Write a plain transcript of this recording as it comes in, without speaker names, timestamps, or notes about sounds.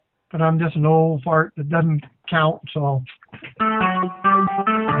but I'm just an old fart that doesn't count, so.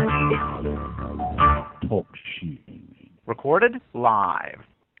 Talk shit. Recorded live.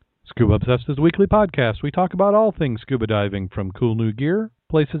 Scuba Obsessed is a weekly podcast. We talk about all things scuba diving, from cool new gear,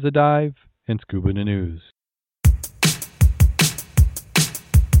 places to dive, and scuba news.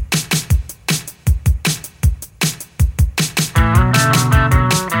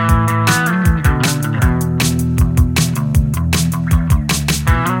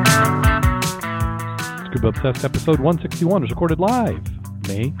 Scuba Obsessed episode 161 was recorded live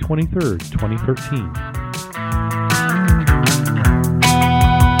May 23rd, 2013.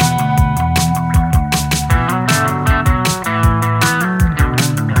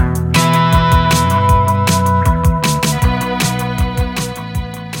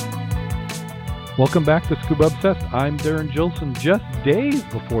 Welcome back to Scuba Obsessed. I'm Darren Gilson, just days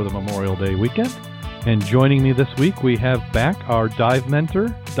before the Memorial Day weekend. And joining me this week, we have back our dive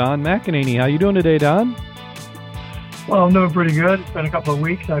mentor, Don McEnany. How you doing today, Don? Well, I'm doing pretty good. It's been a couple of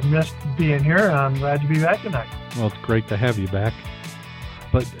weeks. I've missed being here. I'm glad to be back tonight. Well, it's great to have you back.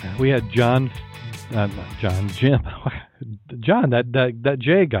 But we had Jim. John, that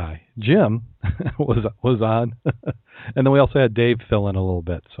J guy, Jim, was on. And then we also had Dave fill in a little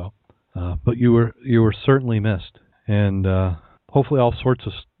bit, so. But you were certainly missed, and hopefully all sorts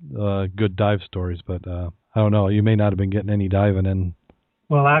of good dive stories. But I don't know, you may not have been getting any diving in.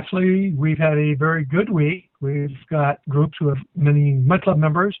 Well, actually, we've had a very good week. We've got groups with many Mud Club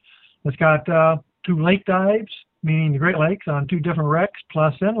members. It's got 2 lake dives, meaning the Great Lakes, on 2 different wrecks,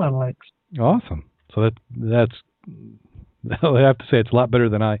 plus inland lakes. Awesome. So that's I have to say it's a lot better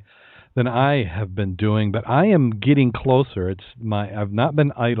than I have been doing, but I am getting closer. I've not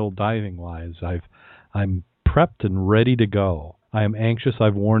been idle diving wise. I'm prepped and ready to go. I am anxious.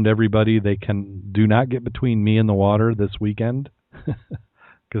 I've warned everybody they do not get between me and the water this weekend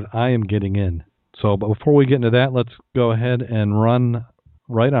because I am getting in. So, but before we get into that, let's go ahead and run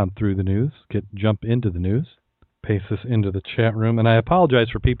right on through the news. Jump into the news. Paste this into the chat room, and I apologize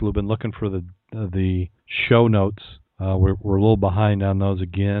for people who've been looking for the show notes. We're a little behind on those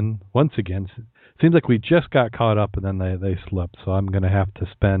again. Once again, it seems like we just got caught up and then they slipped. So I'm going to have to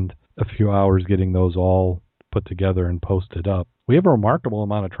spend a few hours getting those all put together and posted up. We have a remarkable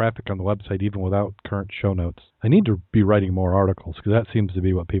amount of traffic on the website even without current show notes. I need to be writing more articles because that seems to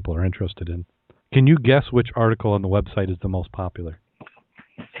be what people are interested in. Can you guess which article on the website is the most popular?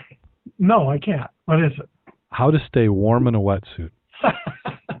 No, I can't. What is it? How to stay warm in a wetsuit.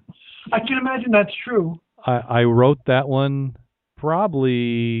 I can imagine that's true. I wrote that one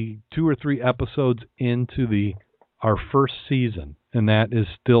probably 2 or 3 episodes into our first season, and that is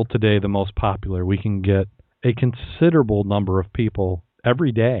still today the most popular. We can get a considerable number of people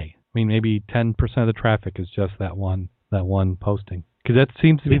every day. I mean, maybe 10% of the traffic is just that one posting, because that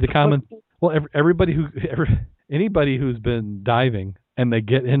seems to be the common. Well, anybody who's been diving and they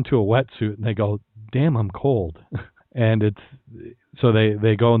get into a wetsuit and they go, "Damn, I'm cold," and so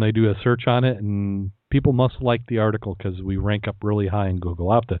they go and they do a search on it, and people must like the article because we rank up really high in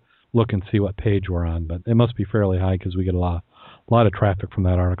Google. I'll have to look and see what page we're on, but it must be fairly high because we get a lot of traffic from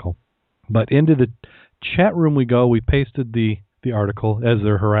that article. But into the chat room we go. We pasted the article as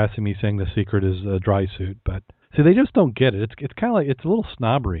they're harassing me saying the secret is a dry suit. But see, they just don't get it. It's kind of like, it's a little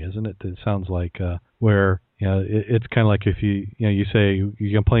snobbery, isn't it? It sounds like where it's kind of like if you say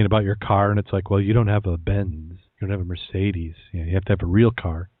you complain about your car and it's like, well, you don't have a Benz, you don't have a Mercedes, you have to have a real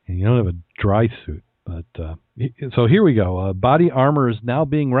car, and you don't have a dry suit. But so here we go. Body armor is now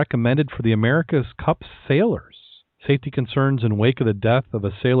being recommended for the America's Cup sailors. Safety concerns in wake of the death of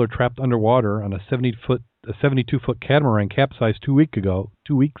a sailor trapped underwater on a 72-foot catamaran capsized 2 weeks ago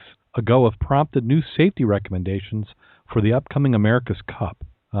have prompted new safety recommendations for the upcoming America's Cup.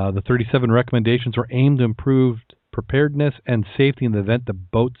 The 37 recommendations are aimed to improve preparedness and safety in the event the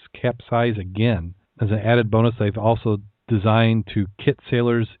boats capsize again. As an added bonus, they've also designed to kit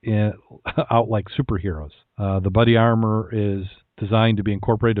sailors out like superheroes. The body armor is designed to be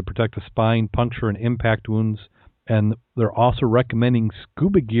incorporated to protect the spine, puncture, and impact wounds, and they're also recommending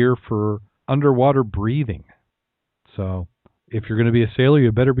scuba gear for underwater breathing. So if you're going to be a sailor,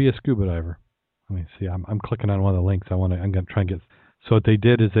 you better be a scuba diver. Let me see. I'm clicking on one of the links. I'm going to try and get. So what they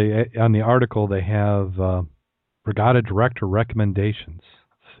did is on the article they have regatta director recommendations.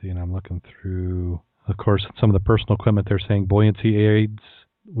 Let's see, and I'm looking through. Of course, some of the personal equipment they're saying buoyancy aids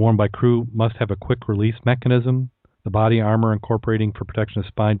worn by crew must have a quick release mechanism. The body armor incorporating for protection of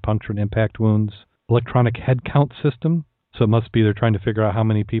spine, puncture, and impact wounds. Electronic head count system. So it must be they're trying to figure out how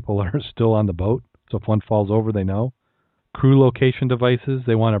many people are still on the boat. So if one falls over, they know. Crew location devices.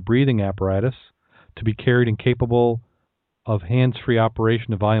 They want a breathing apparatus to be carried and capable of hands-free operation,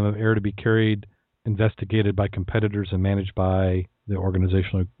 the volume of air to be carried, investigated by competitors and managed by the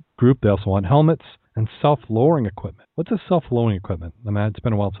organizational group. They also want helmets and self-lowering equipment. What's a self-lowering equipment? I mean, it's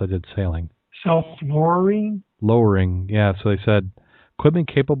been a while since I did sailing. Self-lowering? Lowering, yeah. So they said equipment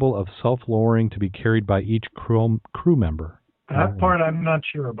capable of self-lowering to be carried by each crew member. That part I'm not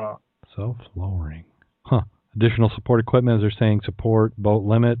sure about. Self-lowering. Huh. Additional support equipment, as they're saying, support boat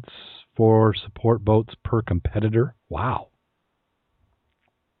limits for support boats per competitor. Wow.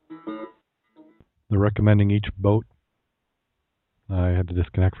 They're recommending each boat. I had to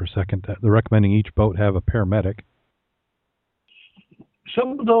disconnect for a second. They're recommending each boat have a paramedic.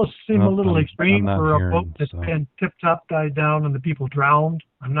 Some of those seem a little extreme for a boat that's been tipped upside down and the people drowned.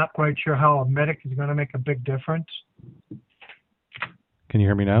 I'm not quite sure how a medic is going to make a big difference. Can you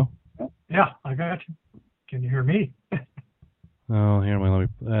hear me now? Yeah, I got you. Can you hear me? Oh, here, let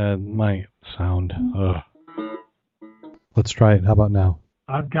me, my sound. Let's try it. How about now?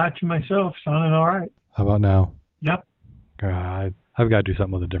 I've got you myself, sounding all right. How about now? Yep. God, I've got to do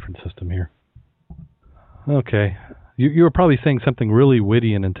something with a different system here. Okay. You were probably saying something really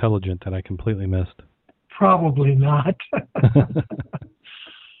witty and intelligent that I completely missed. Probably not.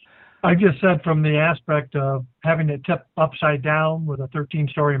 I just said from the aspect of having it tip upside down with a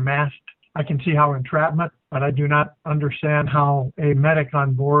 13-story mast, I can see how entrapment, but I do not understand how a medic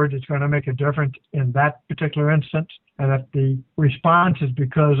on board is going to make a difference in that particular instance. And if the response is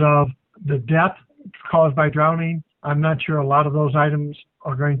because of the death caused by drowning, I'm not sure a lot of those items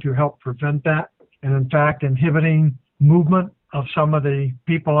are going to help prevent that. And in fact, inhibiting movement of some of the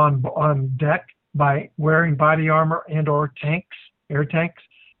people on deck by wearing body armor and or tanks, air tanks,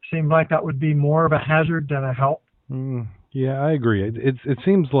 seemed like that would be more of a hazard than a help. Yeah, I agree. It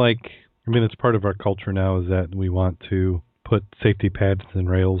seems like, I mean, it's part of our culture now is that we want to put safety pads and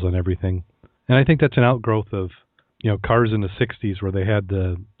rails on everything. And I think that's an outgrowth of, cars in the 60s where they had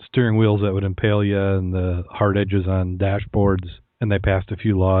the steering wheels that would impale you and the hard edges on dashboards, and they passed a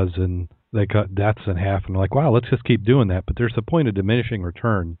few laws and they cut deaths in half, and they're like, wow, let's just keep doing that. But there's a point of diminishing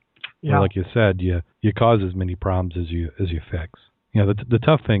return. Yeah. Where, like you said, you cause as many problems as you fix. The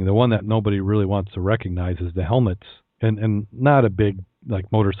tough thing, the one that nobody really wants to recognize is the helmets, and not a big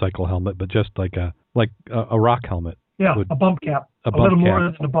like motorcycle helmet, but just like a rock helmet. Yeah, a bump cap. A little more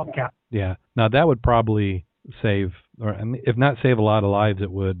than a bump cap. Yeah. Now that would probably save, or if not save a lot of lives,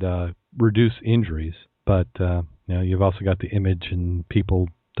 it would reduce injuries. But you've also got the image, and people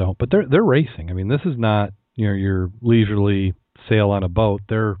don't. But they're racing. I mean, this is not your leisurely sail on a boat.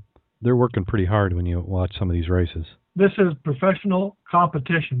 They're working pretty hard when you watch some of these races. This is professional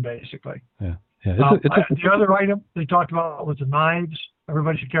competition, basically. Yeah. The other item they talked about was the knives.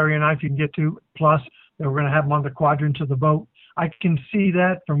 Everybody should carry a knife you can get to. Plus, they were going to have them on the quadrants of the boat. I can see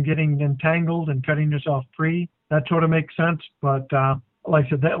that from getting entangled and cutting yourself free. That sort of makes sense. But like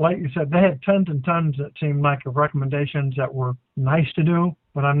you said, they had tons and tons that seemed like of recommendations that were nice to do,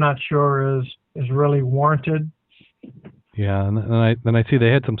 but I'm not sure is really warranted. Yeah, and then I see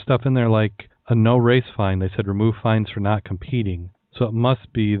they had some stuff in there like a no race fine. They said remove fines for not competing. So it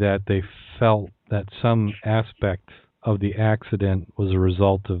must be that they felt that some aspect of the accident was a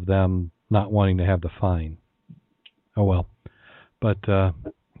result of them not wanting to have the fine. Oh well. But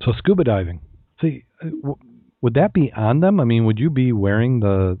so scuba diving. See, would that be on them? I mean, would you be wearing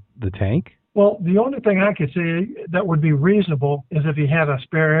the tank? Well, the only thing I could see that would be reasonable is if you had a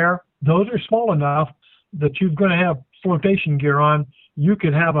spare air. Those are small enough that you're going to have flotation gear on. You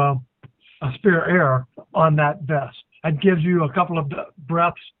could have a spare air on that vest. That gives you a couple of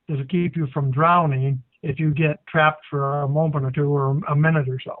breaths to keep you from drowning if you get trapped for a moment or two or a minute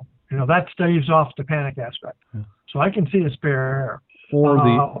or so. That staves off the panic aspect. Yeah. So I can see a spare air.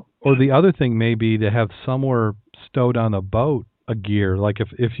 Or the other thing may be to have somewhere stowed on a boat a gear. Like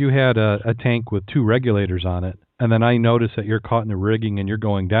if you had a tank with 2 regulators on it, and then I notice that you're caught in the rigging and you're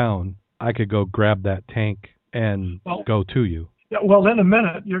going down, I could go grab that tank and go to you. Yeah, well, in a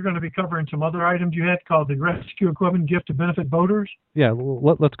minute, you're going to be covering some other items you had called the Rescue Equipment Gift to Benefit Boaters. Yeah,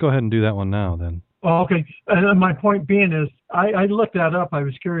 let's go ahead and do that one now then. Oh, okay. And my point being is, I looked that up. I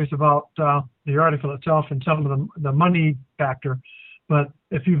was curious about the article itself and some of the money factor. But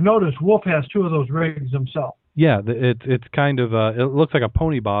if you've noticed, Wolf has 2 of those rigs himself. Yeah, it's kind of, it looks like a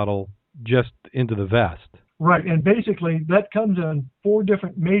pony bottle just into the vest. Right, and basically that comes in 4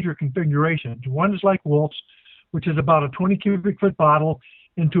 different major configurations. One is like Wolf's, which is about a 20 cubic foot bottle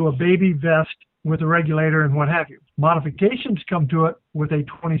into a baby vest with a regulator and what have you. Modifications come to it with a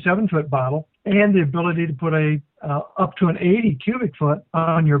 27 foot bottle and the ability to put up to an 80 cubic foot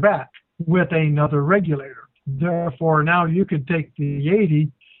on your back with another regulator. Therefore, now you could take the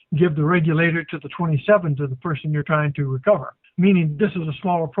 80 give the regulator to the 27 to the person you're trying to recover. Meaning this is a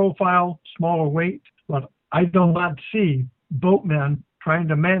smaller profile, smaller weight, but I do not see boatmen trying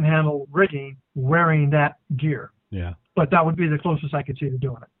to manhandle rigging wearing that gear. Yeah. But that would be the closest I could see to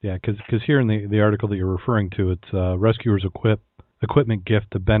doing it. Yeah, because here in the article that you're referring to, it's Rescuers Equipment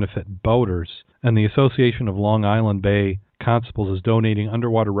Gift to Benefit Boaters, and the Association of Long Island Bay Constables is donating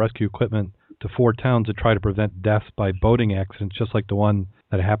underwater rescue equipment to 4 towns to try to prevent deaths by boating accidents, just like the one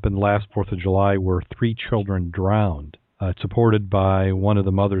that happened last 4th of July where 3 children drowned. It's supported by one of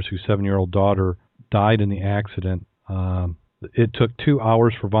the mothers whose 7-year-old daughter died in the accident. It took 2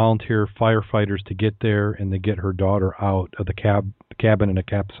 hours for volunteer firefighters to get there and to get her daughter out of the cabin in a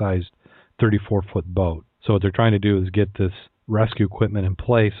capsized 34-foot boat. So what they're trying to do is get this rescue equipment in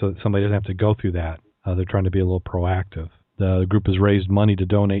place so that somebody doesn't have to go through that. They're trying to be a little proactive. The group has raised money to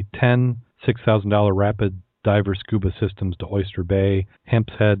donate 10 $6,000 rapid diver scuba systems to Oyster Bay,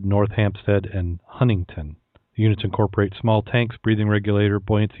 Hempstead, North Hampstead, and Huntington. The units incorporate small tanks, breathing regulator,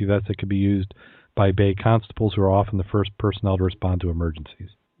 buoyancy vests that can be used by Bay constables who are often the first personnel to respond to emergencies.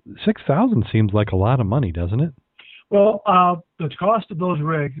 $6,000 seems like a lot of money, doesn't it? Well, the cost of those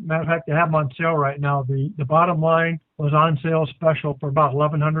rigs, matter of fact, they have them on sale right now. The bottom line was on sale special for about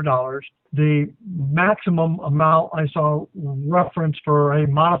 $1,100. The maximum amount I saw reference for a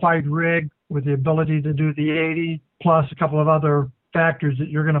modified rig with the ability to do the 80 plus a couple of other factors that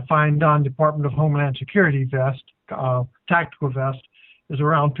you're going to find on Department of Homeland Security vest, tactical vest, is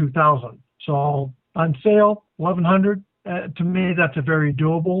around $2,000. So on sale, $1,100. To me, that's a very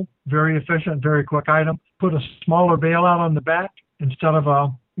doable, very efficient, very quick item. Put a smaller bailout on the back instead of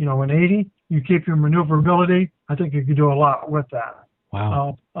an 80. You keep your maneuverability. I think you could do a lot with that.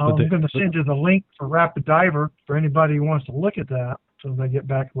 Wow. I'm going to send you the link for Rapid Diver for anybody who wants to look at that so they get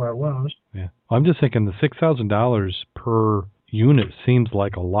back to where it was. Yeah. Well, I'm just thinking the $6,000 per unit seems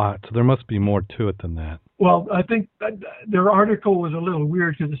like a lot, so there must be more to it than that. Well, I think their article was a little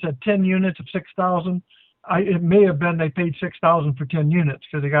weird because it said 10 units of 6,000. It may have been they paid $6,000 for 10 units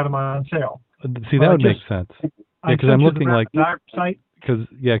because they got them on sale. See, that would make sense. Yeah, because I'm looking like site. Because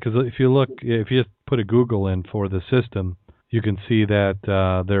if you just put a Google in for the system, you can see that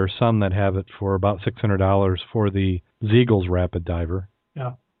there are some that have it for about $600 for the Zeagles Rapid Diver.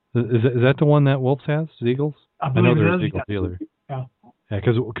 Yeah. Is that the one that Wolf's has? Zeagles? I know they're a it is. Zeagles dealer. Yeah. Yeah,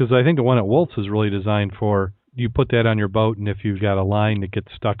 because I think the one at Wolf's is really designed for you put that on your boat, and if you've got a line that gets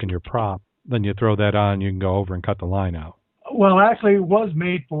stuck in your prop, then you throw that on, you can go over and cut the line out. Well, actually, it was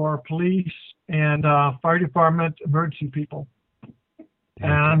made for police and fire department emergency people.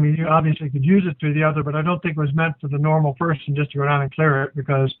 And I mean, you obviously could use it through the other, but I don't think it was meant for the normal person just to go down and clear it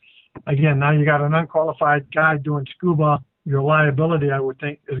because, again, now you got an unqualified guy doing scuba. Your liability, I would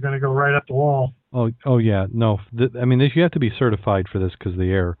think, is going to go right up the wall. Oh yeah, no. You have to be certified for this because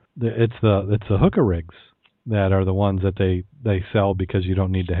it's the hooker rigs that are the ones that they sell because you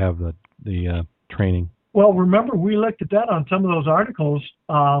don't need to have the training. Well, remember we looked at that on some of those articles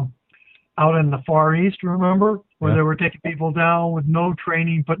out in the Far East. Remember where they were taking people down with no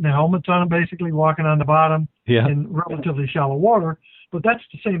training, putting the helmets on them, basically walking on the bottom in relatively shallow water. But that's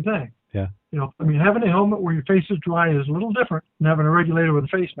the same thing. Yeah. Having a helmet where your face is dry is a little different than having a regulator with a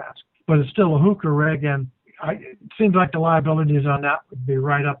face mask. But it's still a hooker rig, and it seems like the liabilities on that would be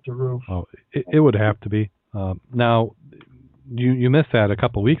right up the roof. Oh, it would have to be. Now, you missed that a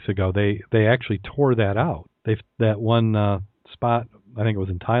couple of weeks ago. They actually tore that out. That one spot, I think it was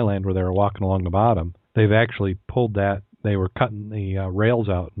in Thailand, where they were walking along the bottom. They've actually pulled that. They were cutting the rails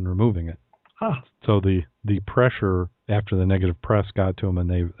out and removing it. Huh. So the pressure after the negative press got to them, and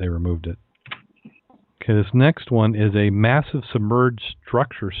they removed it. Okay, this next one is a massive submerged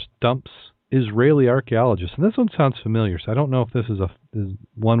structure stumps Israeli archaeologists. And this one sounds familiar, so I don't know if this is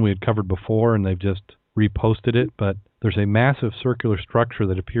one we had covered before and they've just reposted it, but there's a massive circular structure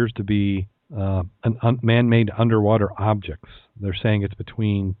that appears to be man-made underwater objects. They're saying it's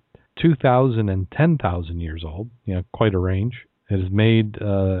between 2,000 and 10,000 years old, quite a range. It is made,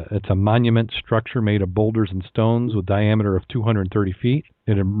 it's a monument structure made of boulders and stones with diameter of 230 feet.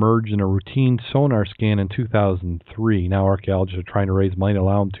 It emerged in a routine sonar scan in 2003. Now archaeologists are trying to raise money to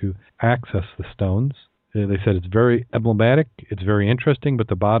allow them to access the stones. They said it's very emblematic, it's very interesting, but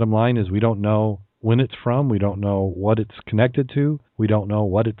the bottom line is we don't know when it's from, we don't know what it's connected to, we don't know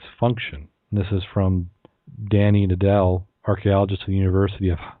what its function. And this is from Danny Nadell, archaeologist at the University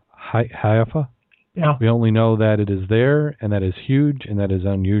of Haifa. Yeah. We only know that it is there, and that is huge, and that is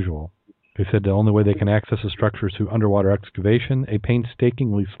unusual. They said the only way they can access the structure is through underwater excavation, a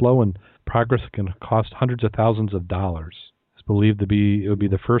painstakingly slow and progress that can cost hundreds of thousands of dollars. It's believed it would be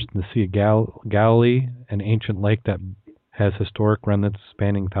the first in the Sea of Galilee, an ancient lake that has historic remnants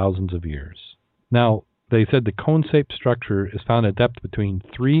spanning thousands of years. Now, they said the cone-shaped structure is found at depth between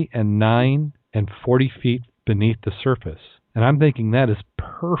 3 and 9 and 40 feet beneath the surface. And I'm thinking that is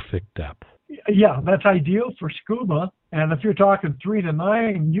perfect depth. Yeah, that's ideal for scuba. And if you're talking 3 to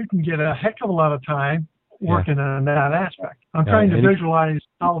 9, you can get a heck of a lot of time working on that aspect. I'm trying to visualize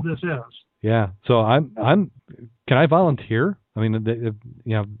how this is. Yeah. So can I volunteer? I mean,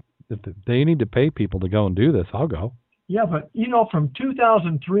 if they need to pay people to go and do this, I'll go. Yeah, but from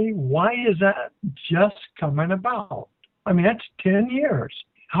 2003, why is that just coming about? I mean, that's 10 years.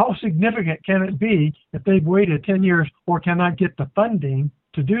 How significant can it be if they've waited 10 years or cannot get the funding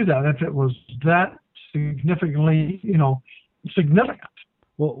to do that if it was that significantly, significant?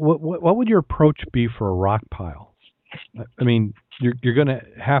 Well, what would your approach be for a rock pile? I mean, you're going to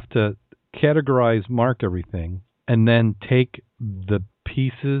have to categorize, mark everything, and then take the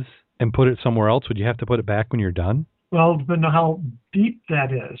pieces and put it somewhere else. Would you have to put it back when you're done? Well, depending on how deep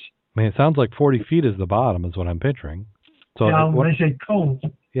that is. I mean, it sounds like 40 feet is the bottom is what I'm picturing. So when they say cone.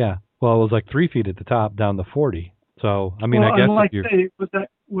 Yeah. Well, it was like 3 feet at the top down to 40. So, I mean, I guess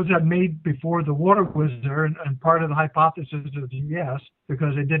was that made before the water was there? And part of the hypothesis is yes,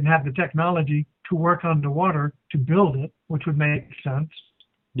 because they didn't have the technology to work underwater to build it, which would make sense.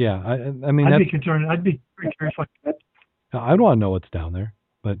 Yeah. I mean, I'd be concerned. I'd be pretty curious like that. I'd want to know what's down there.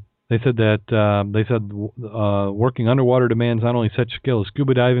 But they said working underwater demands not only such skill as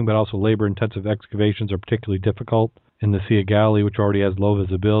scuba diving, but also labor-intensive excavations are particularly difficult in the Sea of Galilee, which already has low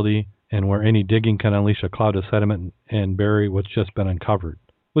visibility, and where any digging can unleash a cloud of sediment and bury what's just been uncovered.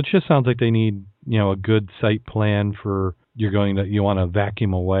 Which just sounds like they need, a good site plan for you want to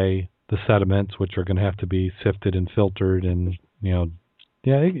vacuum away the sediments, which are going to have to be sifted and filtered, and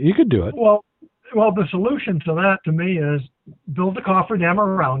you could do it. Well, the solution to that to me is build a cofferdam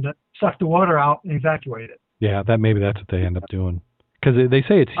around it, suck the water out, and evacuate it. Yeah, that's what they end up doing. Because they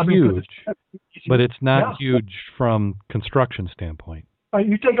say it's huge, but it's not huge from construction standpoint.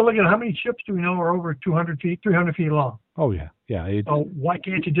 You take a look at how many ships do we know are over 200 feet, 300 feet long? Oh, yeah. Yeah. So why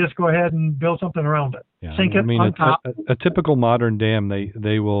can't you just go ahead and build something around it? Yeah, Sink it on top. A typical modern dam,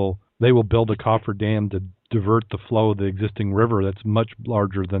 they will build a cofferdam to divert the flow of the existing river that's much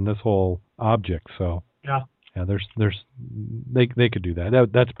larger than this whole object. So yeah, they could do that.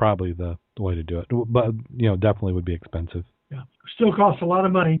 That's probably the way to do it. But definitely would be expensive. Yeah, still costs a lot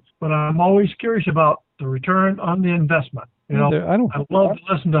of money, but I'm always curious about the return on the investment. I love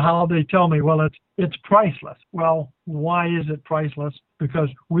to listen to how they tell me, well, it's priceless. Well, why is it priceless? Because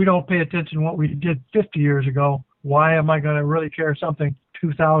we don't pay attention to what we did 50 years ago. Why am I going to really care something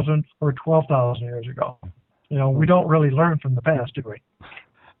 2,000 or 12,000 years ago? We don't really learn from the past, do we?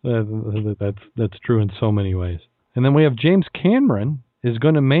 That's true in so many ways. And then we have James Cameron is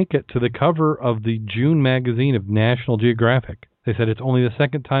going to make it to the cover of the June magazine of National Geographic. They said it's only the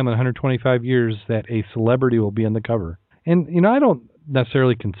second time in 125 years that a celebrity will be on the cover. And, I don't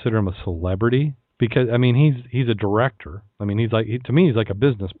necessarily consider him a celebrity because, I mean, he's a director. I mean, to me, he's like a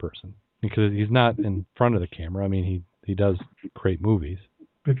business person because he's not in front of the camera. I mean, he does great movies.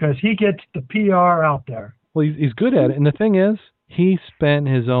 Because he gets the PR out there. Well, he's good at it. And the thing is, he spent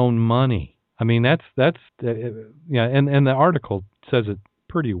his own money. I mean, and the article says it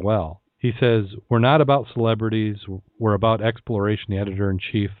pretty well. He says, we're not about celebrities. We're about exploration, the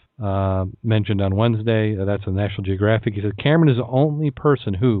editor-in-chief mentioned on Wednesday. That's in National Geographic. He said, Cameron is the only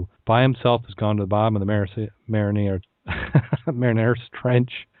person who, by himself, has gone to the bottom of the Mariner's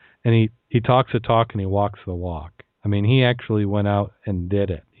Trench, and he talks the talk and he walks the walk. I mean, he actually went out and did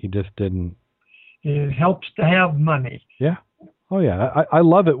it. He just didn't. It helps to have money. Yeah. Oh, yeah. I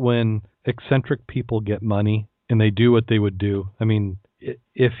love it when eccentric people get money and they do what they would do. I mean,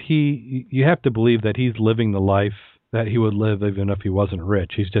 you have to believe that he's living the life that he would live even if he wasn't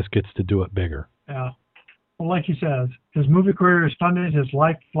rich. He just gets to do it bigger. Yeah. Well, like he says, his movie career is funded his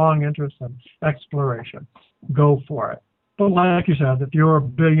lifelong interest in exploration. Go for it. But like you said, if you're a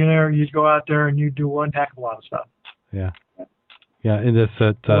billionaire, you'd go out there and you'd do one heck of a lot of stuff. Yeah. Yeah, and it's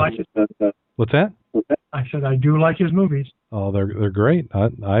that. What's that? I said I do like his movies. Oh, they're great.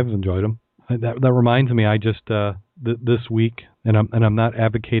 I've enjoyed them. That reminds me, I just this week, and I'm not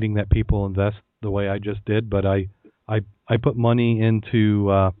advocating that people invest the way I just did, but I put money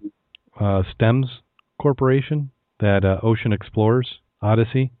into STEMS Corporation, that Ocean Explorers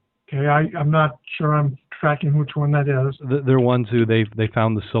Odyssey. Okay, I'm not sure I'm tracking which one that is. They're ones who they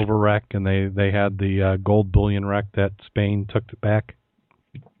found the silver wreck, and they had the gold bullion wreck that Spain took back.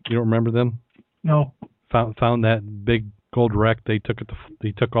 You don't remember them? No. Found that big gold wreck. They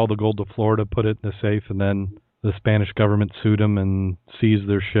took all the gold to Florida, put it in the safe, and then the Spanish government sued them and seized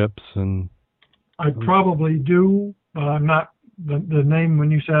their ships. And I probably do But I'm not the name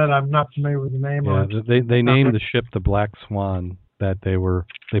when you said I'm not familiar with the name. Yeah, they named the ship the Black Swan that they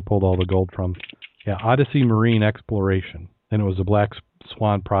pulled all the gold from. Yeah, Odyssey Marine Exploration, and it was the Black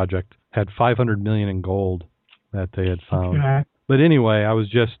Swan project. Had $500 million in gold that they had found. Okay. But anyway,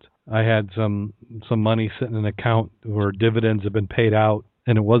 I had some money sitting in an account where dividends have been paid out,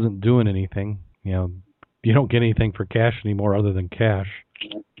 and it wasn't doing anything. You know, you don't get anything for cash anymore other than cash.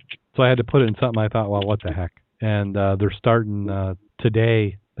 So I had to put it in something. I thought, well, what the heck? And they're starting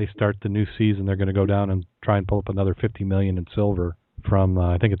today. They start the new season. They're going to go down and try and pull up another $50 million in silver from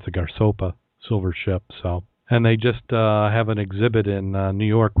I think it's the Garsopa silver ship. So, and they just have an exhibit in New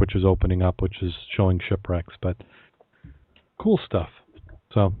York, which is opening up, which is showing shipwrecks. But cool stuff.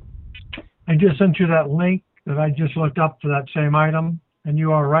 So I just sent you that link that I just looked up for that same item, and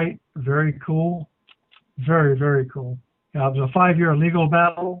you are right. Very cool. Very, very cool. It was a 5-year legal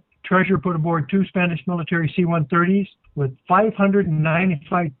battle. Treasure put aboard 2 Spanish military C-130s with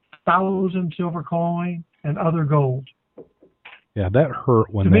 595,000 silver coin and other gold. Yeah, that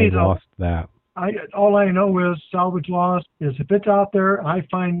hurt when they lost that. All I know is salvage loss is if it's out there, I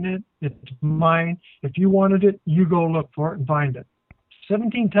find it, it's mine. If you wanted it, you go look for it and find it.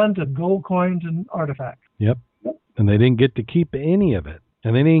 17 tons of gold coins and artifacts. Yep. And they didn't get to keep any of it.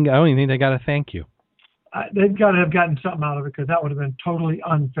 And I don't even think they got to thank you. They've got to have gotten something out of it because that would have been totally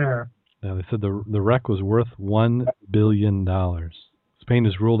unfair. Now, they said the wreck was worth $1 billion. Spain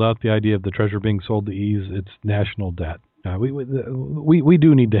has ruled out the idea of the treasure being sold to ease its national debt. We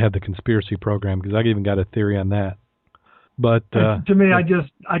do need to have the conspiracy program because I even got a theory on that. But to me, I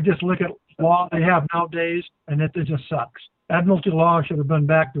just look at law they have nowadays, and it just sucks. Admiralty law should have been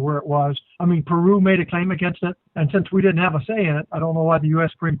back to where it was. I mean, Peru made a claim against it, and since we didn't have a say in it, I don't know why the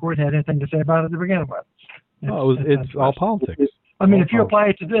U.S. Supreme Court had anything to say about it to begin with. It's all politics. I mean, if you apply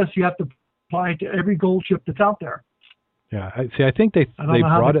it to this, you have to apply it to every gold ship that's out there. Yeah, I think they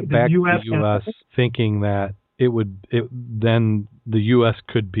brought it back to the U.S. thinking that then the U.S.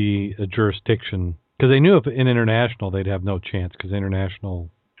 could be a jurisdiction because they knew if in international they'd have no chance because international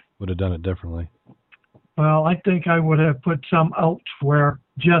would have done it differently. Well, I think I would have put some elsewhere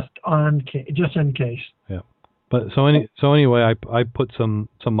just in case. Yeah. But so anyway, I put some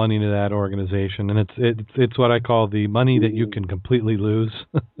money into that organization, and it's what I call the money that you can completely lose.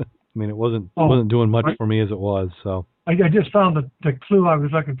 I mean, it wasn't doing much for me as it was. So I just found the clue I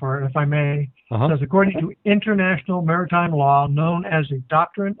was looking for, if I may. It says, according to international maritime law known as the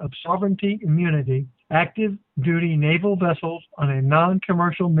Doctrine of Sovereignty Immunity, active duty naval vessels on a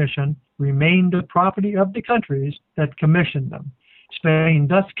non-commercial mission remain the property of the countries that commissioned them. Spain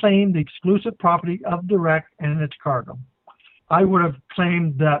thus claimed the exclusive property of the wreck and its cargo. I would have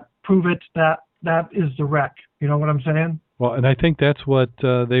claimed that that is the wreck. You know what I'm saying? Well, and I think that's what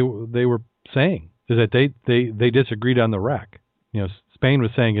they were saying, is that they disagreed on the wreck. You know, Spain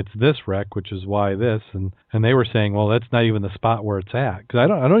was saying it's this wreck, which is why this, and they were saying, well, that's not even the spot where it's at, because I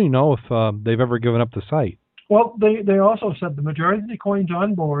don't even know if they've ever given up the site. Well, they also said the majority of the coins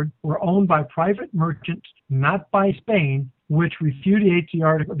on board were owned by private merchants, not by Spain, which refudiates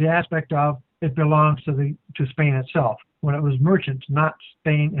the aspect of it belongs to Spain itself, when it was merchants, not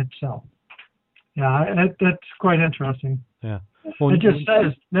Spain itself. Yeah, that's quite interesting. Yeah. Well, it just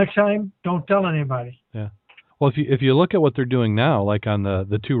says next time, don't tell anybody. Yeah. Well, if you look at what they're doing now, like on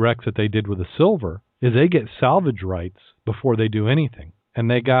the 2 wrecks that they did with the silver, is they get salvage rights before they do anything. And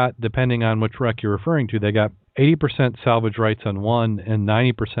they got, depending on which wreck you're referring to, they got 80% salvage rights on one and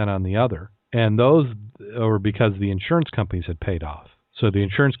 90% on the other. And those were because the insurance companies had paid off. So the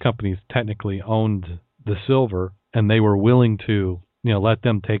insurance companies technically owned the silver, and they were willing to, let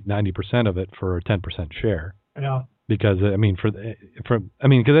them take 90% of it for a 10% share. Yeah. Because I mean,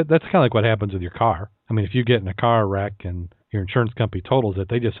 because that's kind of like what happens with your car. I mean, if you get in a car wreck and your insurance company totals it,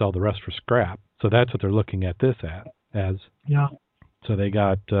 they just sell the rest for scrap. So that's what they're looking at this as. Yeah. So they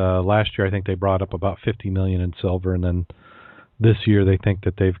got last year, I think they brought up about $50 million in silver, and then this year they think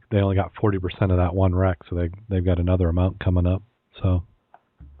that they only got 40% of that one wreck, so they've got another amount coming up. So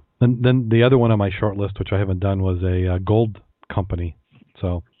then the other one on my short list, which I haven't done, was a gold company.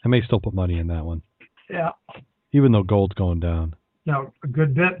 So I may still put money in that one. Yeah. Even though gold's going down. No, a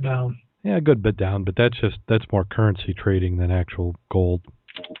good bit down. Yeah, a good bit down, but that's more currency trading than actual gold.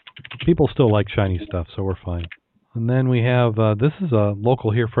 People still like shiny stuff, so we're fine. And then we have, this is a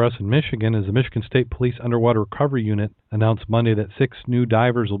local here for us in Michigan, as the Michigan State Police Underwater Recovery Unit announced Monday that 6 new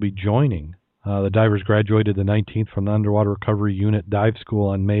divers will be joining. The divers graduated the 19th from the Underwater Recovery Unit Dive School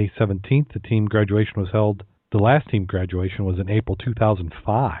on May 17th. The last team graduation was in April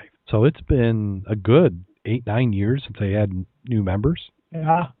 2005. So it's been a good 8-9 years since they had new members.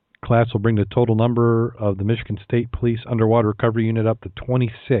 Yeah. class will bring the total number of the Michigan State Police Underwater Recovery Unit up to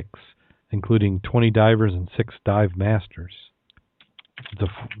 26, including 20 divers and 6 dive masters.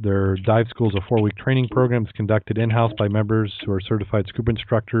 Their dive school is a 4-week training program. It's conducted in-house by members who are certified scuba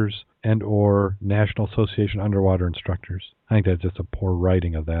instructors and or National Association Underwater Instructors. I think that's just a poor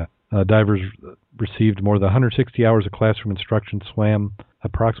writing of that. Divers received more than 160 hours of classroom instruction, swam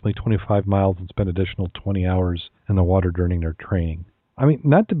approximately 25 miles, and spent additional 20 hours in the water during their training. I mean,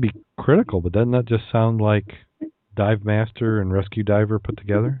 not to be critical, but doesn't that just sound like dive master and rescue diver put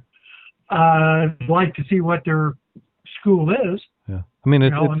together? I'd like to see what their school is. Yeah, I mean,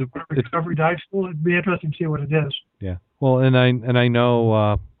 it's recovery dive school. It'd be interesting to see what it is. Yeah, well, and I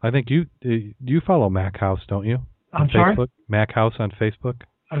know. I think you follow Mack House, don't you? I'm sorry? Facebook? Mack House on Facebook.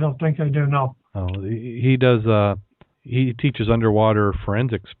 I don't think I do. No. Oh, he does. He teaches underwater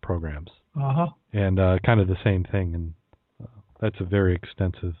forensics programs. And kind of the same thing, and that's a very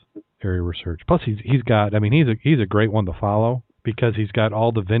extensive area of research. Plus, he's got. I mean, he's a great one to follow because he's got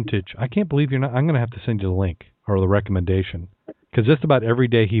all the vintage. I can't believe you're not. I'm going to have to send you the link or the recommendation because just about every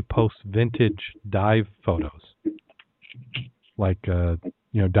day he posts vintage dive photos, like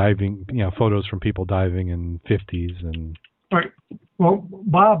diving, photos from people diving in 50s and. Right. Well,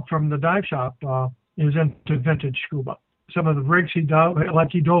 Bob from the dive shop is into vintage scuba. Some of the rigs he dove,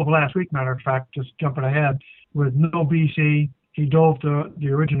 like he dove last week, matter of fact, just jumping ahead, with no BC, he dove the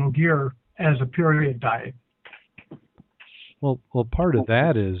original gear as a period dive. Well, part of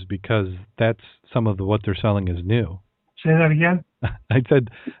that is because that's some of what they're selling is new. Say that again? I said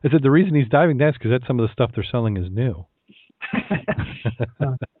the reason he's diving that's because that's some of the stuff they're selling is new.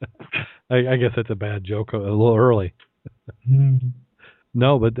 I guess that's a bad joke, a little early.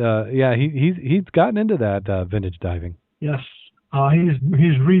 No, but he's gotten into that vintage diving. Yes,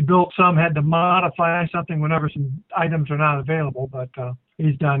 he's rebuilt some, had to modify something whenever some items are not available, but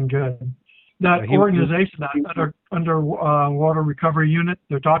he's done good. That organization, that underwater recovery unit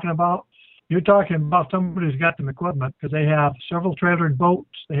they're talking about, you're talking about somebody who's got some equipment because they have several trailered boats,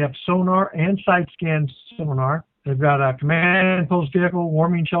 they have sonar and side scan sonar. They've got a command and post vehicle,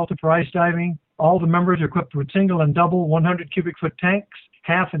 warming shelter for ice diving. All the members are equipped with single and double 100 cubic foot tanks,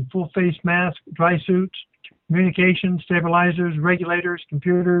 half and full face masks, dry suits, communications, stabilizers, regulators,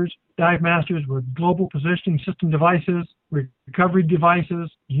 computers, dive masters with global positioning system devices, recovery devices,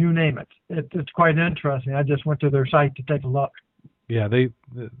 you name it. It's quite interesting. I just went to their site to take a look. Yeah,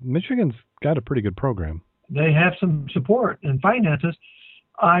 Michigan's got a pretty good program. They have some support and finances.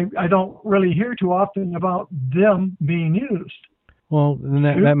 I don't really hear too often about them being used. Well, and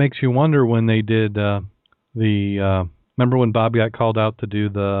that makes you wonder when they did remember when Bob got called out to do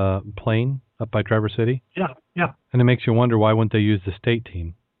the plane up by Traverse City? Yeah. And it makes you wonder why wouldn't they use the state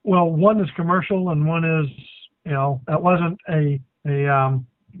team? Well, one is commercial and one is, that wasn't a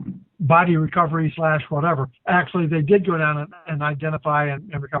body recovery / whatever. Actually, they did go down and identify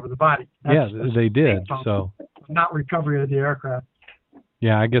and recover the body. They did. So not recovery of the aircraft.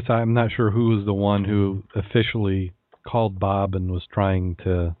 Yeah, I guess I'm not sure who was the one who officially called Bob and was trying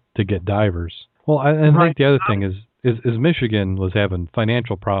to get divers. Well, I think the other thing is Michigan was having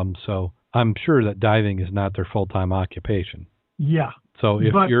financial problems, so I'm sure that diving is not their full-time occupation. Yeah. So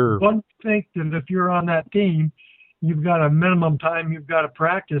one think that if you're on that team, you've got a minimum time you've got to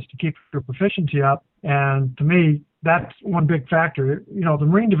practice to keep your proficiency up, and to me, that's one big factor. The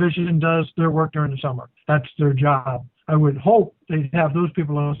Marine Division does their work during the summer. That's their job. I would hope they'd have those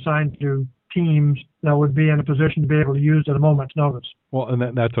people assigned to teams that would be in a position to be able to use at a moment's notice. Well, and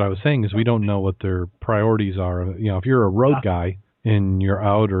that's what I was saying is we don't know what their priorities are. If you're a road guy and you're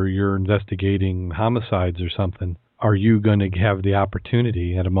out or you're investigating homicides or something, are you going to have the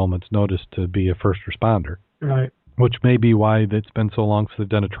opportunity at a moment's notice to be a first responder? Right. Which may be why it's been so long since they've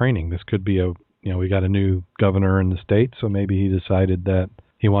done a training. This could be we got a new governor in the state, so maybe he decided that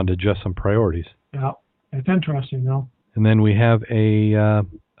he wanted to adjust some priorities. Yeah, it's interesting, though. And then we have a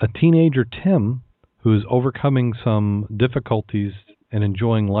teenager, Tim, who's overcoming some difficulties and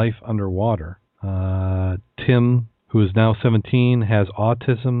enjoying life underwater. Tim, who is now 17, has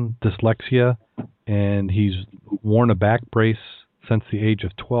autism, dyslexia, and he's worn a back brace since the age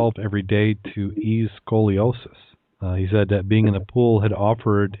of 12 every day to ease scoliosis. He said that being in the pool had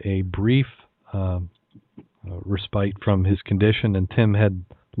offered a brief respite from his condition, and Tim had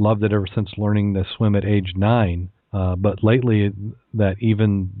loved it ever since learning to swim at age 9. But lately, that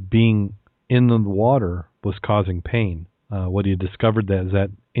even being in the water was causing pain. What he had discovered is that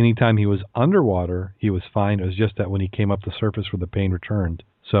anytime he was underwater, he was fine. It was just that when he came up the surface where the pain returned.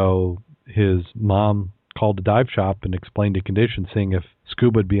 So his mom called the dive shop and explained the condition, saying if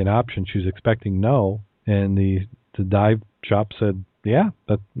scuba would be an option. She was expecting no, and the dive shop said, yeah,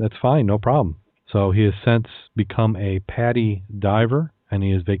 that's fine, no problem. So he has since become a PADI diver, and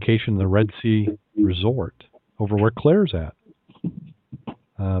he has vacationed in the Red Sea Resort over where Claire's at.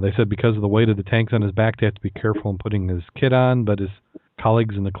 They said because of the weight of the tanks on his back, they have to be careful in putting his kit on, but his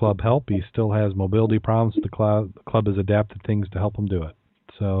colleagues in the club help. He still has mobility problems. The club has adapted things to help him do it.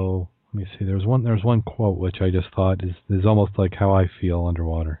 So let me see. There's one quote which I just thought is almost like how I feel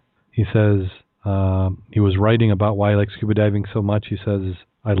underwater. He says he was writing about why he likes scuba diving so much. He says,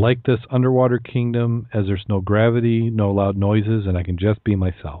 "I like this underwater kingdom as there's no gravity, no loud noises, and I can just be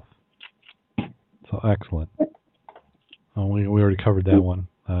myself." So excellent. Oh, we already covered that one.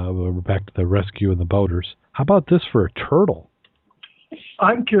 We're back to the rescue and the boaters. How about this for a turtle?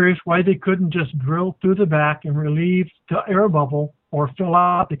 I'm curious why they couldn't just drill through the back and relieve the air bubble or fill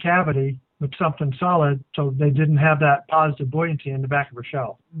out the cavity with something solid so they didn't have that positive buoyancy in the back of her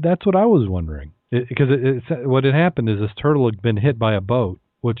shell. That's what I was wondering. Because what had happened is this turtle had been hit by a boat,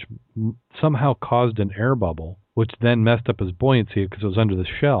 which somehow caused an air bubble, which then messed up his buoyancy because it was under the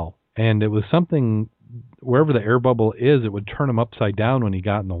shell. And it was something, wherever the air bubble is, it would turn him upside down when he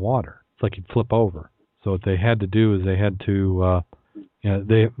got in the water. It's like he'd flip over. So what they had to do is they had to,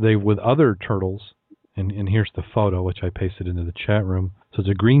 they with other turtles, and here's the photo, which I pasted into the chat room. So it's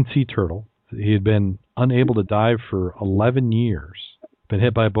a green sea turtle. He had been unable to dive for 11 years. Been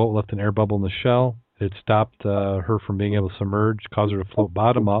hit by a boat, left an air bubble in the shell. It stopped her from being able to submerge, caused her to float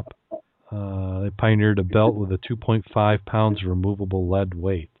bottom up. They pioneered a belt with a 2.5 pounds of removable lead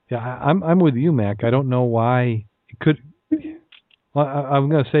weight. Yeah, I'm with you, Mac. I don't know why it could. Well, I'm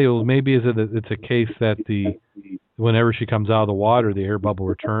going to say maybe it's a case that whenever she comes out of the water, the air bubble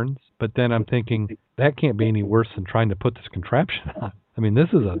returns. But then I'm thinking that can't be any worse than trying to put this contraption on. I mean, this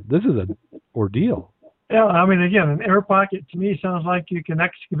is a ordeal. Yeah, I mean, again, an air pocket to me sounds like you can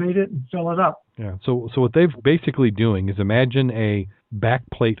excavate it and fill it up. Yeah. So what they've basically doing is imagine a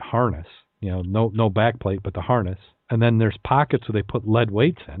backplate harness. No backplate, but the harness. And then there's pockets where they put lead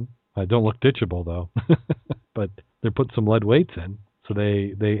weights in. Don't look ditchable though, but they put some lead weights in. So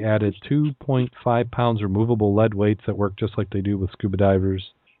they added 2.5 pounds removable lead weights that work just like they do with scuba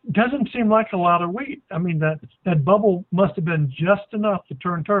divers. Doesn't seem like a lot of weight. I mean, that bubble must have been just enough to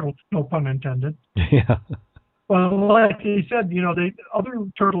turn turtle, no pun intended. Yeah. Well, like he said, other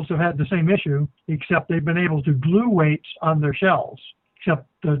turtles have had the same issue, except they've been able to glue weights on their shells. Except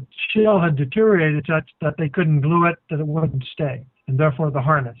the shell had deteriorated such that they couldn't glue it, that it wouldn't stay, and therefore the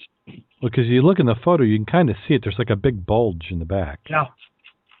harness. Because you look in the photo, you can kind of see it. There's like a big bulge in the back. Yeah.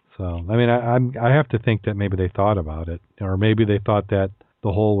 So, I mean, I have to think that maybe they thought about it, or maybe they thought that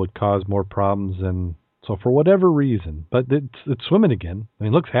the hole would cause more problems, and so for whatever reason. But it's swimming again. I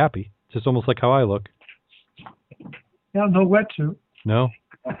mean, it looks happy. It's just almost like how I look. Yeah, no wetsuit. No.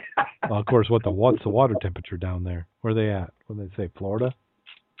 Well, of course, what's the water temperature down there? Where are they at? What do they say? Florida?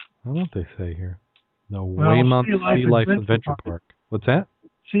 I don't know what they say here. No, Waymouth Sea Life Adventure Park. What's that?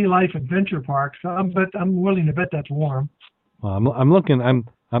 Sea Life Adventure Park. So I'm willing to bet that's warm. Well, I'm looking. I'm.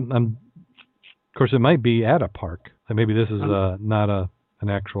 Of course, it might be at a park. And maybe this is not an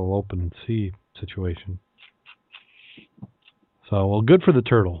actual open sea situation. So, well, good for the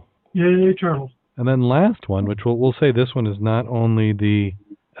turtle. Yay, turtle. And then last one, which we'll say this one is not only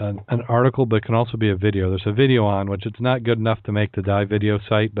an article, but can also be a video. There's a video on which it's not good enough to make the dive video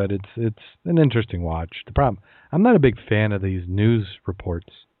site, but it's an interesting watch. The problem, I'm not a big fan of these news reports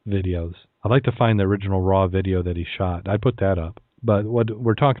videos. I'd like to find the original raw video that he shot. I put that up. But what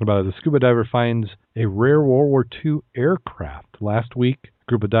we're talking about is a scuba diver finds a rare World War II aircraft. Last week, a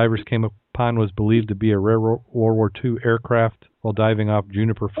group of divers came upon what was believed to be a rare World War II aircraft while diving off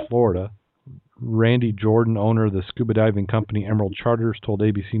Juniper, Florida. Randy Jordan, owner of the scuba diving company Emerald Charters, told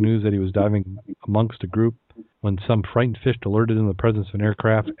ABC News that he was diving amongst a group when some frightened fish alerted him to the presence of an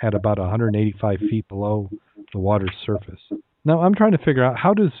aircraft at about 185 feet below the water's surface. Now, I'm trying to figure out,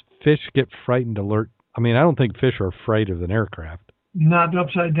 how does fish get frightened alert? I mean, I don't think fish are afraid of an aircraft. Not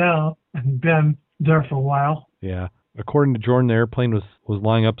upside down and been there for a while. Yeah. According to Jordan, the airplane was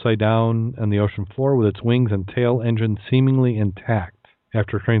lying upside down on the ocean floor with its wings and tail engine seemingly intact.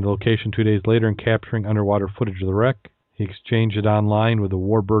 After returning to the location 2 days later and capturing underwater footage of the wreck, he exchanged it online with the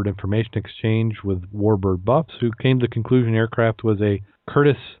Warbird Information Exchange with Warbird buffs, who came to the conclusion the aircraft was a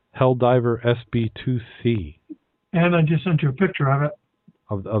Curtiss Helldiver SB-2C. And I just sent you a picture of it.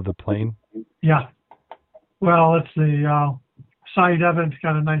 Of the plane? Yeah. Well, it's the side of it. It's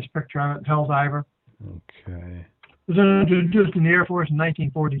got a nice picture of it, Helldiver. Okay. It was introduced in the Air Force in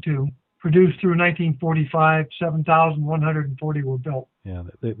 1942. Produced through 1945, 7,140 were built. Yeah,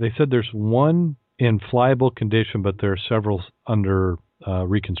 they said there's one in flyable condition, but there are several under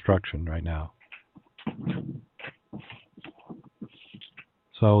reconstruction right now.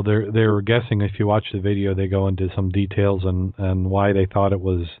 So they were guessing. If you watch the video, they go into some details and why they thought it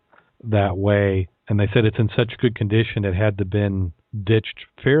was that way. And they said it's in such good condition it had to been ditched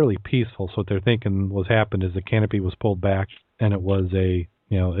fairly peaceful. So what they're thinking was happened is the canopy was pulled back and it was a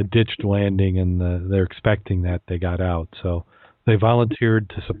ditched landing, and they're expecting that they got out. So they volunteered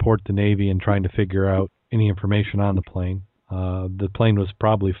to support the Navy in trying to figure out any information on the plane. The plane was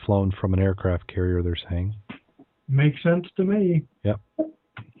probably flown from an aircraft carrier, they're saying. Makes sense to me. Yep.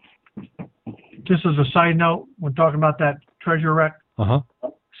 Just as a side note, when talking about that treasure wreck,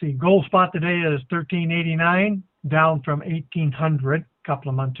 see, gold spot today is $13.89, down from $1,800 a couple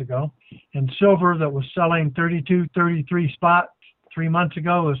of months ago. And silver that was selling $32.33 spot 3 months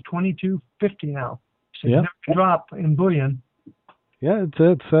ago is $22.50 now. Significant drop in bullion. Yeah,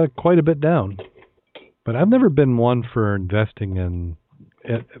 it's quite a bit down. But I've never been one for investing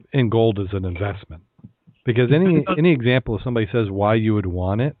in gold as an investment, because any example if somebody says why you would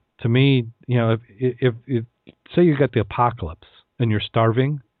want it, to me, if say you got the apocalypse and you're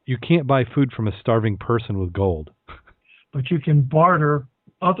starving, you can't buy food from a starving person with gold. But you can barter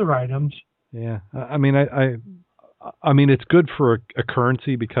other items. Yeah, I mean it's good for a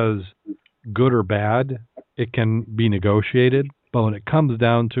currency because good or bad, it can be negotiated. But when it comes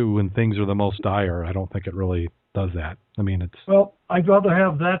down to when things are the most dire, I don't think it really does that. I mean, Well, I'd rather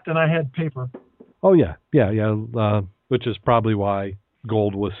have that than I had paper. Oh, yeah. Which is probably why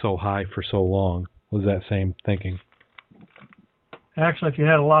gold was so high for so long, was that same thinking. Actually, if you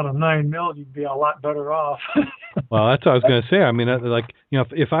had a lot of 9 mil, you'd be a lot better off. Well, that's what I was going to say. I mean,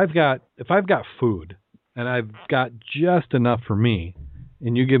 if I've got food and I've got just enough for me,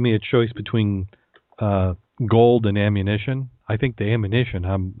 and you give me a choice between gold and ammunition, I think the ammunition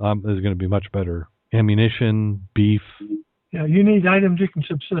is going to be much better. Ammunition, beef. Yeah, you need items you can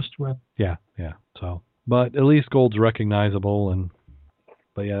subsist with. Yeah. So, but at least gold's recognizable,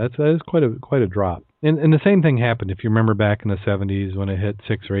 but yeah, that is quite a drop. And the same thing happened if you remember back in the 70s when it hit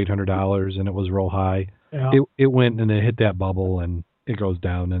 $600 or $800 and it was real high. Yeah. It went and it hit that bubble and it goes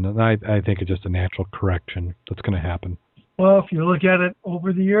down, and I think it's just a natural correction that's going to happen. Well, if you look at it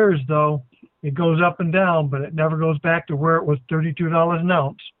over the years, though, it goes up and down, but it never goes back to where it was $32 an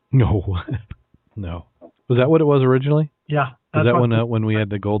ounce. No. No. Was that what it was originally? Yeah. Was that when we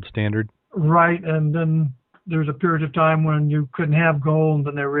had the gold standard? Right, and then there's a period of time when you couldn't have gold, and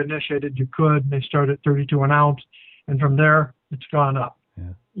then they reinitiated you could, and they started at 32 an ounce, and from there, it's gone up.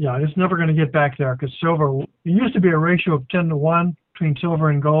 Yeah, it's never going to get back there, because silver, it used to be a ratio of 10 to 1 between silver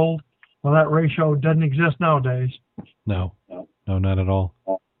and gold. Well, that ratio doesn't exist nowadays. No, not at all.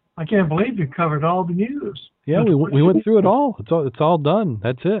 I can't believe you covered all the news. Yeah, we went through it all. It's all done.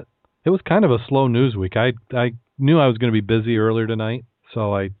 That's it. It was kind of a slow news week. I knew I was going to be busy earlier tonight,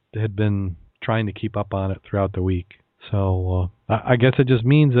 so I had been trying to keep up on it throughout the week. So I guess it just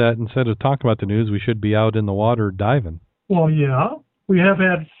means that instead of talking about the news, we should be out in the water diving. Well, yeah. We have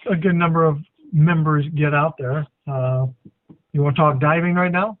had a good number of members get out there. You want to talk diving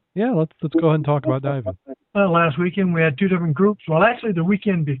right now? Yeah, let's go ahead and talk about diving. Last weekend we had 2 different groups. Well, actually the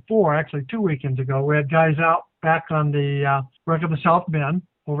weekend before, 2 weekends ago, we had guys out back on the wreck of the South Bend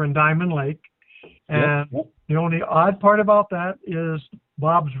over in Diamond Lake. And the only odd part about that is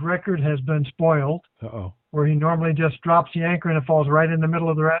Bob's record has been spoiled. Where he normally just drops the anchor and it falls right in the middle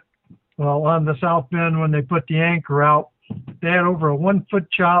of the wreck. Well, on the South Bend, when they put the anchor out, they had over a 1-foot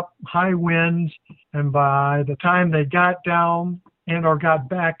chop, high winds, and by the time they got down and or got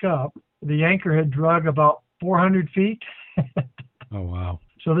back up, the anchor had drug about 400 feet. Oh, wow.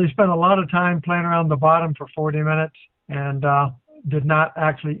 So they spent a lot of time playing around the bottom for 40 minutes and did not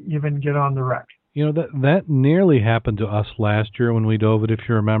actually even get on the wreck. You know, that nearly happened to us last year when we dove it, if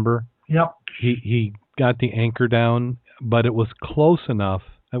you remember. Yep. He got the anchor down, but it was close enough,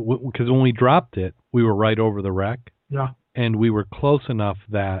 because when we dropped it, we were right over the wreck. Yeah. And we were close enough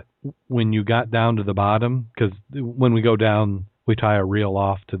that when you got down to the bottom, because when we go down, we tie a reel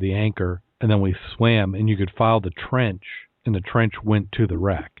off to the anchor, and then we swam, and you could follow the trench, and the trench went to the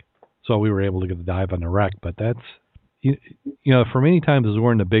wreck. So we were able to get the dive on the wreck. But that's, you know, for many times as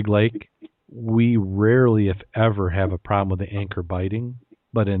we're in a big lake, we rarely, if ever, have a problem with the anchor biting.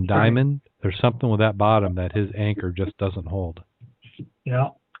 But in Diamond, there's something with that bottom that his anchor just doesn't hold. Yeah.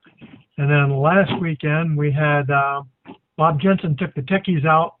 And then last weekend, we had Bob Jensen took the techies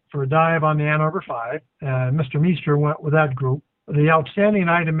out for a dive on the Ann Arbor 5, and Mr. Meester went with that group. The outstanding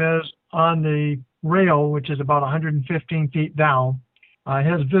item is on the rail, which is about 115 feet down.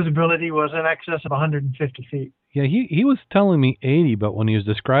 His visibility was in excess of 150 feet. Yeah, he was telling me 80, but when he was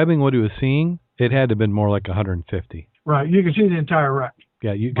describing what he was seeing, it had to have been more like 150. Right, you can see the entire wreck.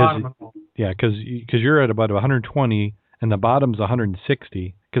 Yeah, because you're at about 120, and the bottom's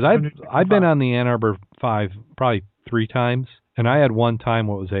 160. Because I've been on the Ann Arbor 5 probably 3 times, and I had one time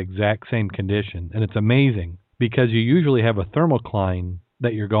where it was the exact same condition, and it's amazing because you usually have a thermocline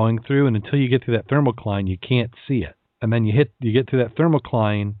that you're going through, and until you get to that thermocline, you can't see it. And then you get to that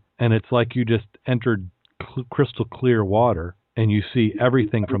thermocline, and it's like you just entered crystal clear water, and you see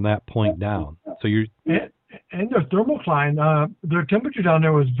everything from that point down. So you're and their thermocline, their temperature down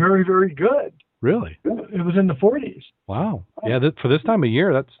there was very, very good. Really? It was in the 40s. Wow. Yeah, for this time of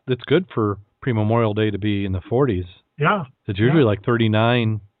year, that's good for pre-Memorial Day to be in the 40s. Yeah. It's usually like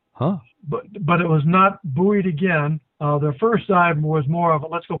 39. Huh. But it was not buoyed again. Their first dive was more of a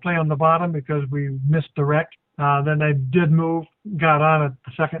let's go play on the bottom because we missed the wreck. Then they did move, got on it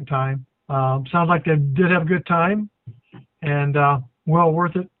the second time. Sounds like they did have a good time and well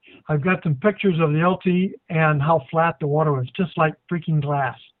worth it. I've got some pictures of the LT and how flat the water was, just like freaking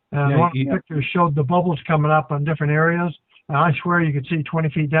glass. And one of the pictures showed the bubbles coming up on different areas. And I swear you could see 20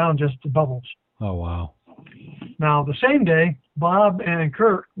 feet down just the bubbles. Oh, wow. Now, the same day, Bob and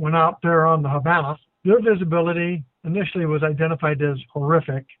Kurt went out there on the Havana. Their visibility initially was identified as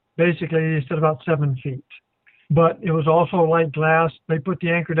horrific. Basically, they said about 7 feet. But it was also light glass. They put the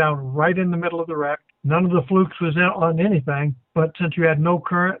anchor down right in the middle of the wreck. None of the flukes was on anything. But since you had no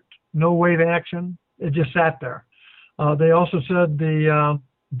current, no wave action, it just sat there. They also said the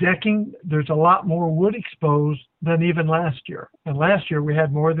decking, there's a lot more wood exposed than even last year. And last year we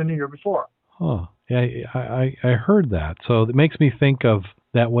had more than the year before. Huh. Yeah, I heard that. So it makes me think of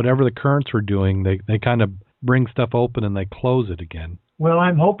that whatever the currents were doing, they kind of bring stuff open and they close it again. Well,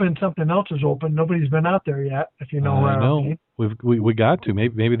 I'm hoping something else is open. Nobody's been out there yet, if you know where I know. I mean. We got to.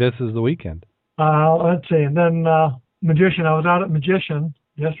 Maybe this is the weekend. Let's see. And then Magician, I was out at Magician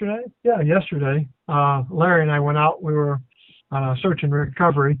yesterday. Yeah, yesterday. Larry and I went out. We were on a search and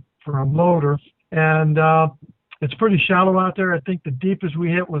recovery for a motor. And it's pretty shallow out there. I think the deepest we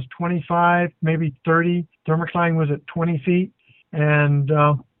hit was 25, maybe 30. Thermocline was at 20 feet. And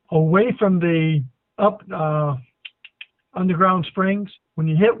away from the underground springs, when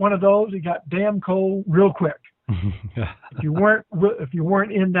you hit one of those, it got damn cold real quick. If you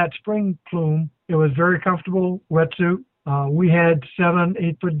weren't in that spring plume, it was very comfortable wetsuit. We had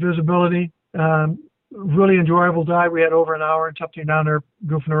 7-8 foot visibility. Really enjoyable dive. We had over an hour and something down there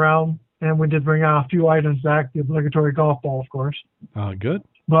goofing around. And we did bring out a few items back, the obligatory golf ball, of course. Good.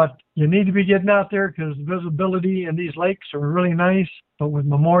 But you need to be getting out there because the visibility in these lakes are really nice. But with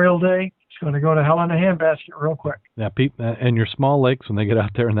Memorial Day, it's going to go to hell in a handbasket real quick. Yeah, and your small lakes, when they get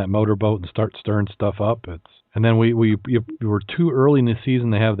out there in that motorboat and start stirring stuff up, and then we were too early in the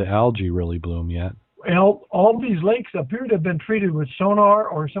season to have the algae really bloom yet. Well, all these lakes appear to have been treated with sonar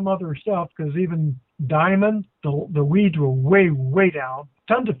or some other stuff because even Diamond, the weeds were way, way down.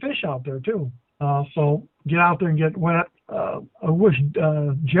 Tons of fish out there, too. So get out there and get wet. I wish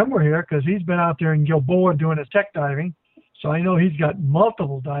Jim were here because he's been out there in Gilboa doing his tech diving. So I know he's got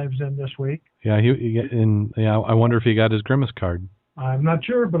multiple dives in this week. Yeah, I wonder if he got his Grimace card. I'm not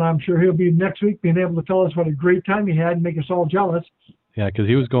sure, but I'm sure he'll be next week being able to tell us what a great time he had and make us all jealous. Yeah, because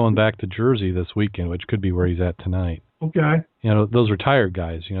he was going back to Jersey this weekend, which could be where he's at tonight. Okay. Those retired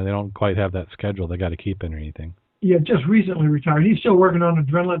guys, they don't quite have that schedule they got to keep in or anything. Yeah, just recently retired. He's still working on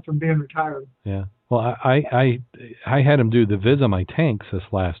adrenaline from being retired. Yeah. Well, I had him do the viz on my tanks this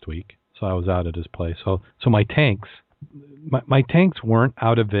last week, so I was out at his place. So my tanks weren't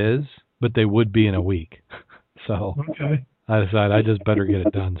out of viz, but they would be in a week. So okay. I decided I just better get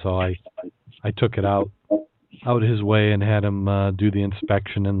it done. So I took it out his way and had him do the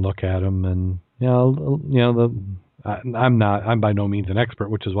inspection and look at them. And I'm by no means an expert,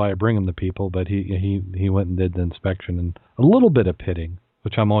 which is why I bring him to people. But he went and did the inspection and a little bit of pitting,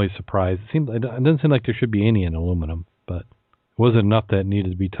 which I'm always surprised. It doesn't seem like there should be any in aluminum, but it wasn't enough that it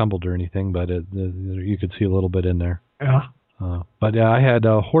needed to be tumbled or anything. But you could see a little bit in there. Yeah. But I had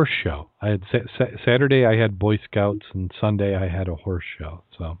a horse show. I had Saturday I had Boy Scouts, and Sunday I had a horse show.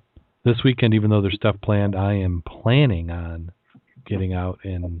 So this weekend, even though there's stuff planned, I am planning on getting out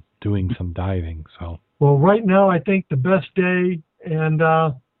and doing some diving. So. Well, right now I think the best day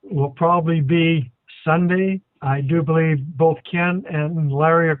will probably be Sunday. I do believe both Ken and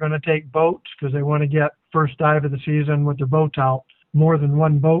Larry are going to take boats because they want to get first dive of the season with their boats out. More than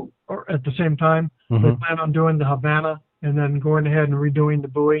one boat or at the same time. Mm-hmm. They plan on doing the Havana and then going ahead and redoing the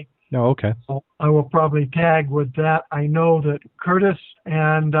buoy. Oh, okay. So I will probably tag with that. I know that Curtis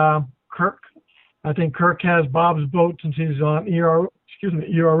and Kirk, I think Kirk has Bob's boat since he's on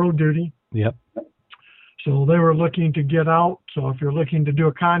ERO duty. Yep. So they were looking to get out. So if you're looking to do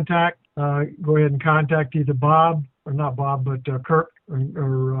a contact, go ahead and contact either Bob, or not Bob, but Kirk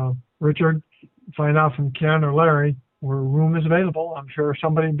or Richard. Find out from Ken or Larry. where room is available. I'm sure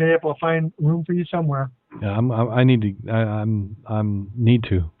somebody will be able to find room for you somewhere. Yeah, I need to. I'm need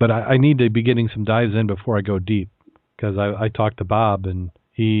to, but I need to be getting some dives in before I go deep, because I talked to Bob and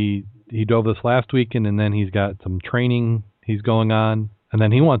he dove this last weekend, and then he's got some training he's going on, and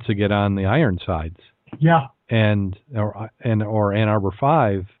then he wants to get on the iron sides. Yeah. Or Ann Arbor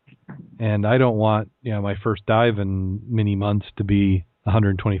 5, and I don't want my first dive in many months to be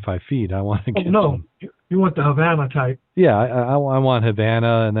 125 feet. I want to get some. You want the Havana type. Yeah, I want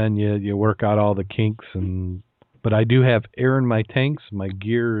Havana, and then you work out all the kinks, but I do have air in my tanks. My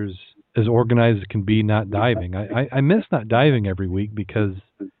gear is as organized as can be, not diving. I miss not diving every week because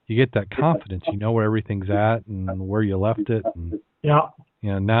you get that confidence. You know where everything's at and where you left it. And, yeah.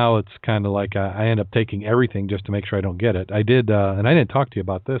 Now it's kind of like I end up taking everything just to make sure I don't get it. I did, and I didn't talk to you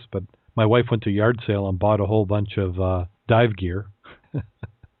about this, but my wife went to a yard sale and bought a whole bunch of dive gear.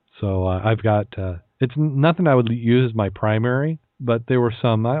 So I've got, it's nothing I would use as my primary, but there were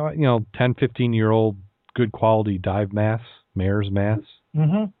some, 10, 15-year-old good quality dive masks, Mayor's masks.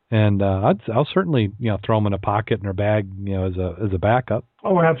 Mm-hmm. And I'll certainly, throw them in a pocket in her bag, as a backup.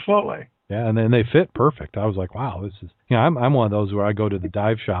 Oh, absolutely. Yeah, and then they fit perfect. I was like, wow, this is, I'm one of those where I go to the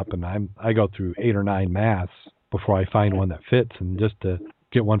dive shop and I go through 8 or 9 masks before I find one that fits, and just to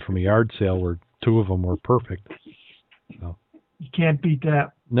get one from a yard sale where 2 of them were perfect. So you can't beat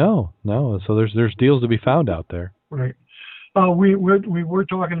that. No. So there's deals to be found out there. Right. We were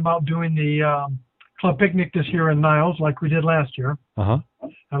talking about doing the club picnic this year in Niles, like we did last year. Uh-huh.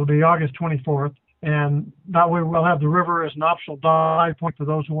 That'll be August 24th, and that way we'll have the river as an optional dive point for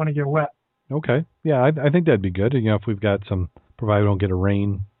those who want to get wet. Okay. Yeah, I think that'd be good. If we've got some, provided we don't get a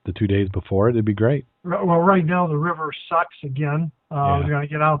rain the 2 days before it'd be great. Well, right now the river sucks again. We're going to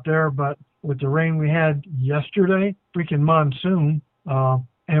get out there, but with the rain we had yesterday, freaking monsoon,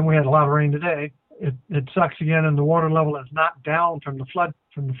 and we had a lot of rain today, it sucks again, and the water level is not down from the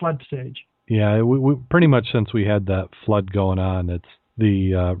flood stage. Yeah, we pretty much since we had that flood going on,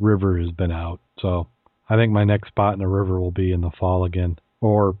 the river has been out. So I think my next spot in the river will be in the fall again.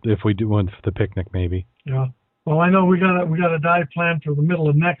 Or if we do one for the picnic, maybe. Yeah. Well, I know we got a dive plan for the middle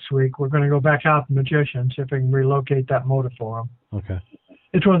of next week. We're going to go back out to Magician, see if we can relocate that motor for them. Okay.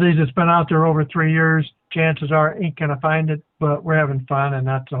 It's one of these that's been out there over 3 years. Chances are ain't going to find it, but we're having fun, and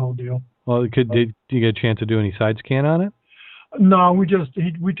that's the whole deal. Well, did you get a chance to do any side scan on it? No, we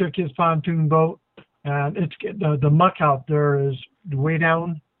took his pontoon boat, and the muck out there is way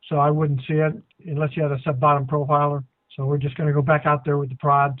down, so I wouldn't see it unless you had a sub-bottom profiler. So we're just going to go back out there with the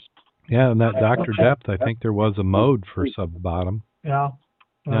prods. Yeah, and that Dr. Depth, I think there was a mode for sub-bottom. Yeah.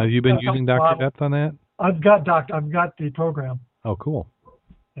 Now, have you been using Dr. Depth on that? I've got the program. Oh, cool.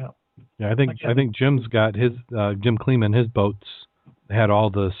 Yeah. Yeah, I think Jim's got his Jim Kleeman, his boats had all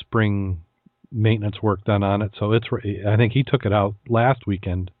the spring maintenance work done on it. So I think he took it out last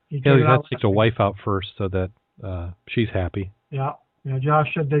weekend. He had to take the wife out first so that she's happy. Yeah. Yeah. Josh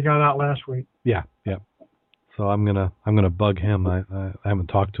said they got out last week. Yeah. So I'm gonna bug him. I haven't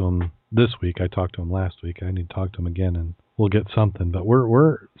talked to him this week. I talked to him last week. I need to talk to him again, and we'll get something. But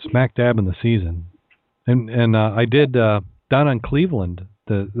we're smack dab in the season, and I did down on Cleveland,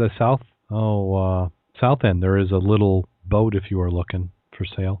 the south end. There is a little boat if you are looking for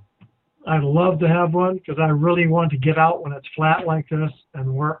sale. I'd love to have one because I really want to get out when it's flat like this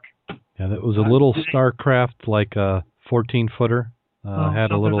and work. Yeah, that was a little Starcraft, like a 14-footer. Had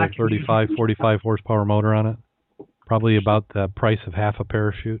a little 35, 45 horsepower motor on it. Probably about the price of half a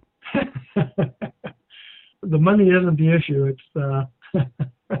parachute. The money isn't the issue. It's the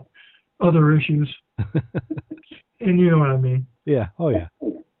other issues. And you know what I mean. Yeah. Oh, yeah.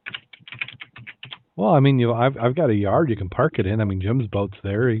 Well, I mean, I've got a yard you can park it in. I mean, Jim's boat's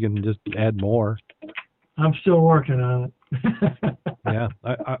there. You can just add more. I'm still working on it. Yeah.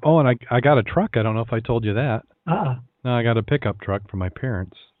 And I got a truck. I don't know if I told you that. No, I got a pickup truck for my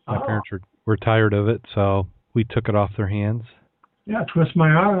parents. My parents were tired of it, so we took it off their hands. Yeah, twist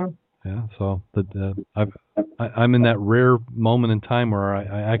my arm. Yeah, so I'm in that rare moment in time where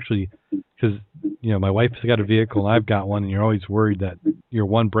I actually, because my wife's got a vehicle and I've got one, and you're always worried that you're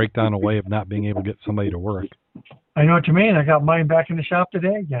one breakdown away of not being able to get somebody to work. I know what you mean. I got mine back in the shop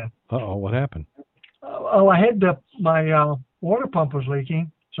today again. Uh-oh, what happened? I had my water pump was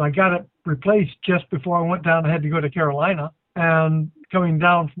leaking, so I got it replaced just before I went down. I had to go to Carolina, and coming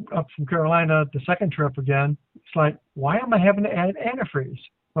up from Carolina the second trip again, it's like, why am I having to add antifreeze?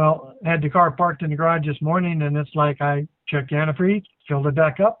 Well, I had the car parked in the garage this morning, and it's like I checked the antifreeze, filled it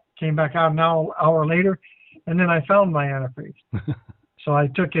back up, came back out an hour later, and then I found my antifreeze. So I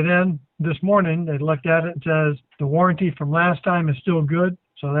took it in this morning. They looked at it and says, the warranty from last time is still good,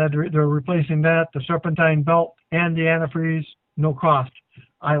 So they're replacing that, the serpentine belt, and the antifreeze, no cost.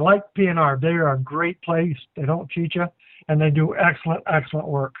 I like P&R. They are a great place. They don't cheat you, and they do excellent, excellent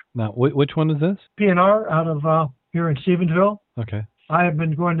work. Now, which one is this? P&R out of here in Stevensville. Okay. I have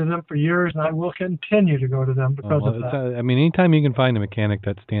been going to them for years, and I will continue to go to them because of that. I mean, anytime you can find a mechanic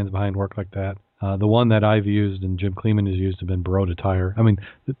that stands behind work like that. The one that I've used and Jim Kleeman has used have been Baroda Tire. I mean,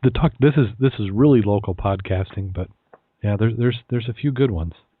 this is really local podcasting, but yeah, there's a few good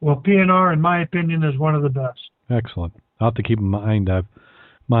ones. Well, P&R, in my opinion, is one of the best. Excellent. I'll have to keep in mind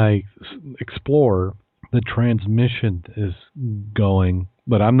my Explorer, the transmission is going,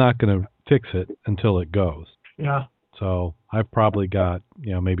 but I'm not going to fix it until it goes. Yeah. So I've probably got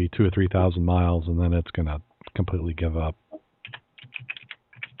maybe 2,000 or 3,000 miles, and then it's going to completely give up.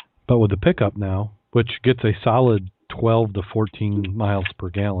 But with the pickup now, which gets a solid 12 to 14 miles per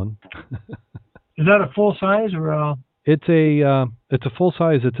gallon. Is that a full size or a? It's a full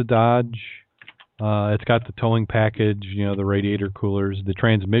size. It's a Dodge. It's got the towing package, the radiator coolers. The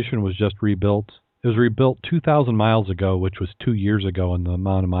transmission was just rebuilt. It was rebuilt 2,000 miles ago, which was 2 years ago in the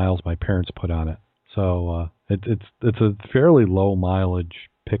amount of miles my parents put on it. So it's a fairly low mileage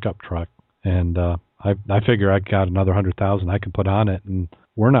pickup truck, and I figure I got another 100,000 I can put on it, and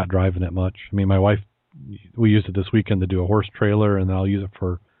we're not driving it much. I mean, my wife, we used it this weekend to do a horse trailer, and then I'll use it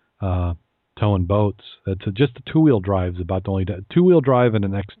for towing boats. It's just the two-wheel drive is about the only two-wheel drive and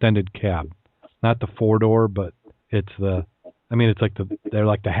an extended cab, not the four-door, but it's they're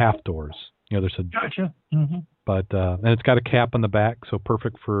like the half doors. There's a gotcha. Mm-hmm. But and it's got a cap on the back, so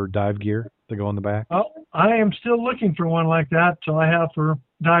perfect for dive gear to go on the back. Oh, I am still looking for one like that, so I have for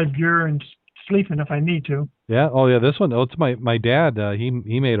dive gear and sleeping if I need to. Yeah. Oh, yeah. This one. Oh, it's my dad.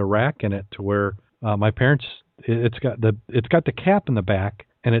 He made a rack in it to where my parents. It's got the cap in the back,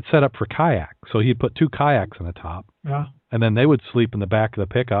 and it's set up for kayak. So he'd put two kayaks on the top. Yeah. And then they would sleep in the back of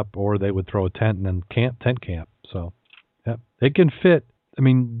the pickup, or they would throw a tent and then tent camp. So, yeah, it can fit. I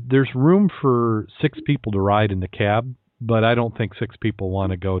mean, there's room for 6 people to ride in the cab, but I don't think 6 people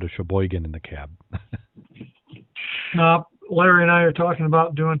want to go to Sheboygan in the cab. No, Larry and I are talking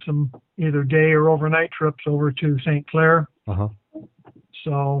about doing some either day or overnight trips over to St. Clair. Uh-huh.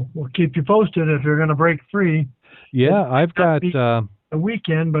 So we'll keep you posted if you're going to break free. Yeah, I've got a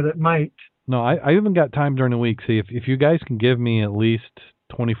weekend, but it might. No, I even got time during the week. See, if you guys can give me at least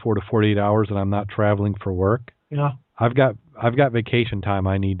 24 to 48 hours and I'm not traveling for work. Yeah. I've got vacation time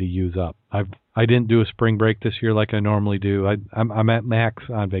I need to use up. I didn't do a spring break this year like I normally do. I'm at max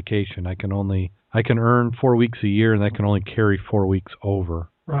on vacation. I can earn 4 weeks a year, and I can only carry 4 weeks over.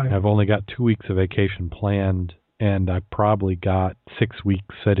 Right. I've only got 2 weeks of vacation planned, and I've probably got 6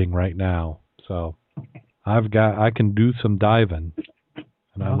 weeks sitting right now. So I can do some diving,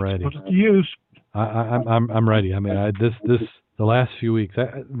 and I'm ready. Put it to use. I'm ready. I mean, the last few weeks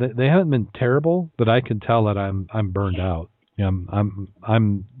they haven't been terrible, but I can tell that I'm burned out.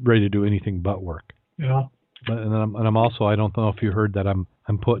 I'm ready to do anything but work. Yeah. And I'm also, I don't know if you heard that I'm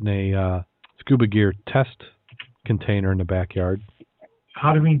putting a scuba gear test container in the backyard.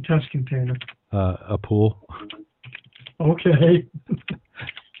 How do you mean test container? A pool. Okay.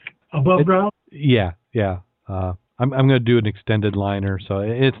 Above ground? Yeah. I'm going to do an extended liner, so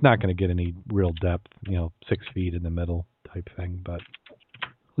it's not going to get any real depth, 6 feet in the middle type thing, but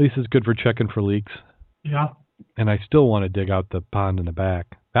at least it's good for checking for leaks. Yeah. And I still want to dig out the pond in the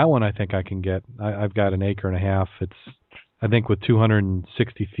back. That one I think I can get. I've got an acre and a half. I think with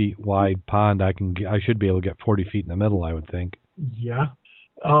 260 feet wide pond, I should be able to get 40 feet in the middle, I would think. Yeah.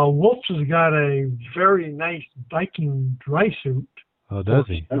 Wolf's has got a very nice biking dry suit. Oh, does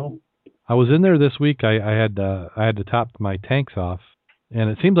he? I was in there this week. I had to top my tanks off, and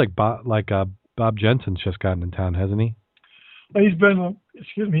it seems like Bob Jensen's just gotten in town, hasn't he? He's been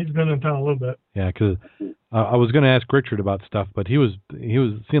in town a little bit. Yeah, because I was going to ask Richard about stuff, but he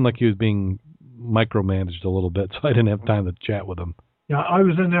seemed like he was being micromanaged a little bit, so I didn't have time to chat with him. Yeah, I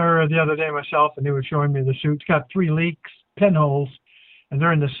was in there the other day myself, and he was showing me the suit. It's got 3 leaks, pinholes, and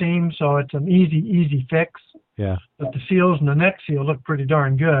they're in the seam, so it's an easy fix. Yeah. But the seals and the neck seal look pretty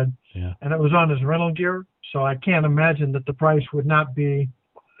darn good. Yeah. And it was on his rental gear, so I can't imagine that the price would not be.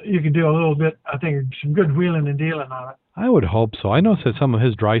 You could do a little bit, I think, some good wheeling and dealing on it. I would hope so. I noticed that some of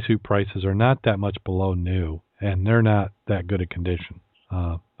his dry suit prices are not that much below new, and they're not that good a condition.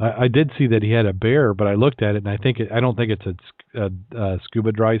 I did see that he had a bear, but I looked at it, and I don't think it's a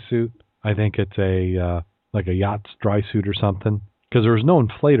scuba dry suit. I think it's like a yacht's dry suit or something, because there was no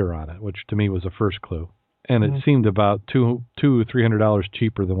inflator on it, which to me was the first clue. And it seemed about $200-300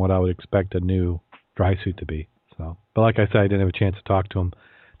 cheaper than what I would expect a new dry suit to be. So, but like I said, I didn't have a chance to talk to him.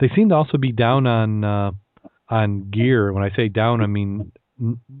 They seem to also be down on gear. When I say down, I mean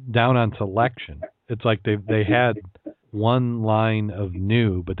down on selection. It's like they had one line of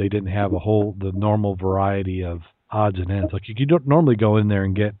new, but they didn't have the normal variety of odds and ends. Like you don't normally go in there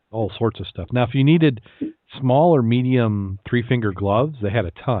and get all sorts of stuff. Now, if you needed small or medium 3-finger gloves, they had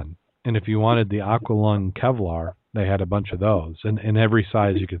a ton. And if you wanted the Aqualung Kevlar, they had a bunch of those, and in every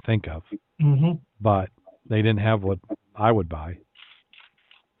size you could think of. Mm-hmm. But they didn't have what I would buy.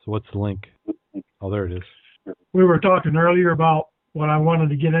 So what's the link? Oh, there it is. We were talking earlier about what I wanted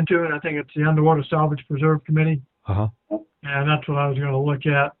to get into, and I think it's the Underwater Salvage Preserve Committee. Uh-huh. And that's what I was going to look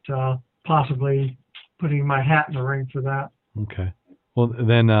at, possibly putting my hat in the ring for that. Okay. Well,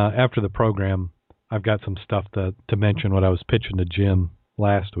 then after the program, I've got some stuff to mention what I was pitching to Jim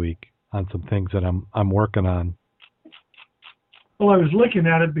last week on some things that I'm working on. Well, I was looking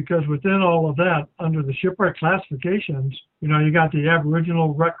at it because within all of that, under the shipwreck classifications, you got the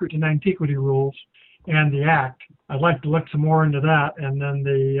Aboriginal Records and Antiquity Rules and the Act. I'd like to look some more into that. And then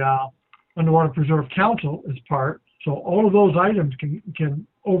the Underwater Preserve Council is part. So all of those items can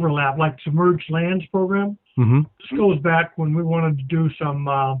overlap, like Submerged Lands Program. Mm-hmm. This goes back when we wanted to do some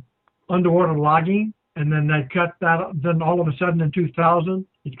underwater logging, and then they cut that. Then all of a sudden in 2000,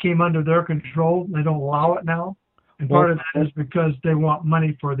 it came under their control. They don't allow it now. And part of that is because they want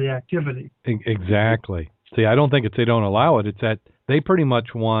money for the activity. Exactly. See, I don't think it's they don't allow it. It's that they pretty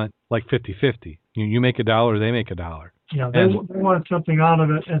much want like 50-50. You make $1, they make $1. Yeah, they want something out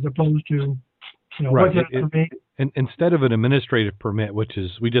of it as opposed to, right. What's it for me? And instead of an administrative permit, which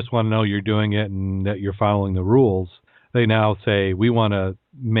is we just want to know you're doing it and that you're following the rules, they now say we want to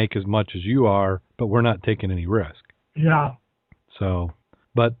make as much as you are, but we're not taking any risk. Yeah. So,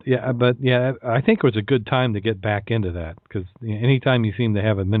 but I think it was a good time to get back into that because anytime you seem to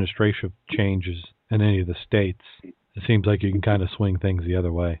have administrative changes in any of the states, it seems like you can kind of swing things the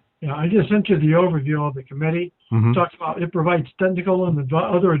other way. Yeah, I just sent you the overview of the committee. Mm-hmm. It talks about it provides technical and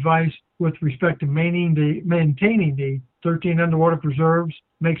other advice with respect to maintaining the 13 underwater preserves,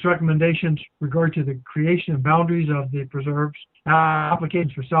 makes recommendations regard to the creation and boundaries of the preserves,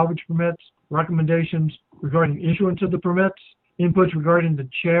 applications for salvage permits, recommendations regarding issuance of the permits, inputs regarding the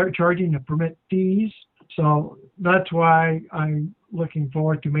charging of permit fees. So that's why I'm looking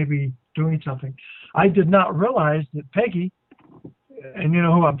forward to maybe doing something. I did not realize that Peggy, and you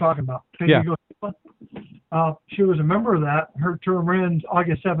know who I'm talking about, Peggy, yeah. She was a member of that. Her term ends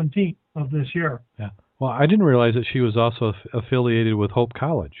August 17th of this year. Yeah. Well, I didn't realize that she was also affiliated with Hope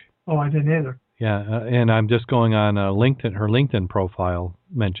College. Oh, I didn't either. Yeah, and I'm just going on LinkedIn. Her LinkedIn profile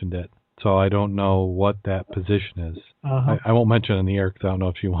mentioned it, so I don't know what that position is. Uh-huh. I won't mention it in the air because I don't know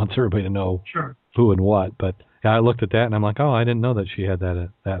if she wants everybody to know sure. who and what. But yeah, I looked at that and I'm like, oh, I didn't know that she had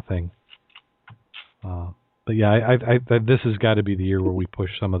that thing. But yeah, I this has got to be the year where we push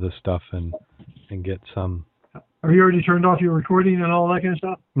some of this stuff and get some. Are you already turned off your recording and all that kind of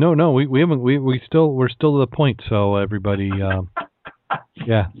stuff? No, we haven't. We're still to the point. So everybody,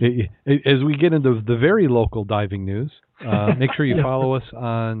 yeah. As we get into the very local diving news, make sure you follow us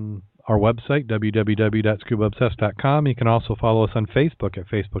on our website www.scubaobsessed.com. You can also follow us on Facebook at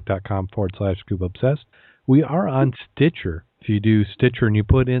facebook.com/scubaobsessed. We are on Stitcher. If you do Stitcher and you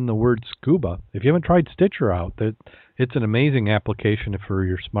put in the word scuba, if you haven't tried Stitcher out, it's an amazing application for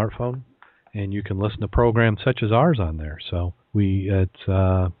your smartphone, and you can listen to programs such as ours on there. So I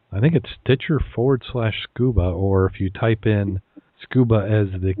think it's Stitcher/scuba, or if you type in scuba as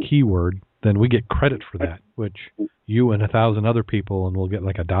the keyword, then we get credit for that, which you and 1,000 other people, and we'll get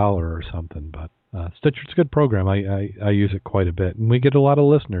like $1 or something. But Stitcher's a good program. I use it quite a bit, and we get a lot of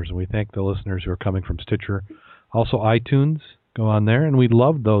listeners, and we thank the listeners who are coming from Stitcher. Also, iTunes, go on there, and we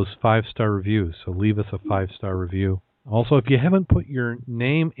love those 5-star reviews, so leave us a 5-star review. Also, if you haven't put your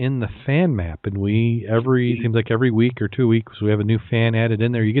name in the fan map, and seems like every week or 2 weeks we have a new fan added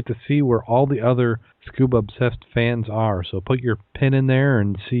in there, you get to see where all the other Scuba Obsessed fans are. So put your pin in there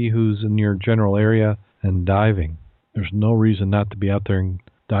and see who's in your general area and diving. There's no reason not to be out there and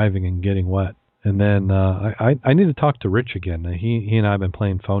diving and getting wet. And then I need to talk to Rich again. He and I have been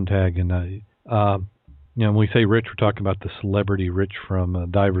playing phone tag, and when we say Rich, we're talking about the celebrity Rich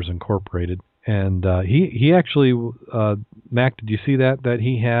from Divers Incorporated. And he actually, Mack, did you see that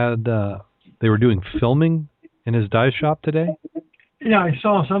he had, they were doing filming in his dive shop today? Yeah, I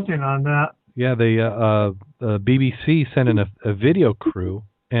saw something on that. Yeah, BBC sent in a video crew,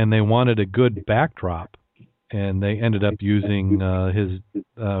 and they wanted a good backdrop, and they ended up using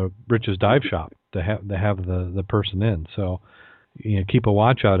Rich's dive shop to have the person in. So, keep a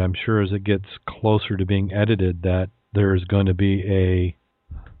watch out. I'm sure as it gets closer to being edited that there's going to be a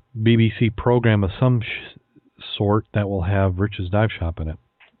BBC program of some sort that will have Rich's dive shop in it.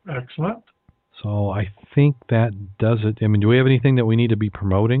 Excellent. So I think that does it. I mean, do we have anything that we need to be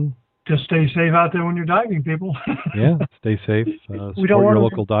promoting? Just stay safe out there when you're diving, people. Yeah, stay safe. Support your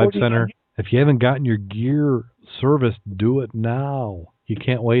local dive center. If you haven't gotten your gear serviced, do it now. You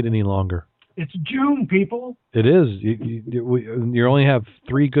can't wait any longer. It's June, people. It is. You only have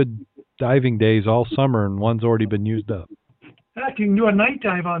 3 good diving days all summer, and one's already been used up. Heck, you can do a night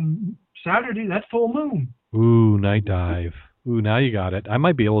dive on Saturday. That's full moon. Ooh, night dive. Ooh, now you got it. I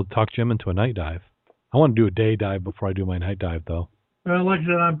might be able to talk Jim into a night dive. I want to do a day dive before I do my night dive, though. Well, like I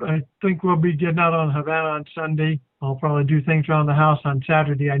said, I think we'll be getting out on Havana on Sunday. I'll probably do things around the house on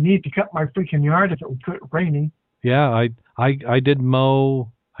Saturday. I need to cut my freaking yard if it would quit raining. Yeah, I did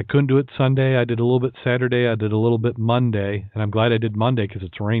mow. I couldn't do it Sunday. I did a little bit Saturday. I did a little bit Monday, and I'm glad I did Monday because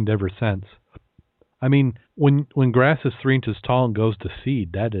it's rained ever since. I mean, when grass is 3 inches tall and goes to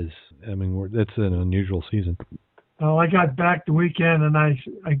seed, that's an unusual season. Well, I got back the weekend, and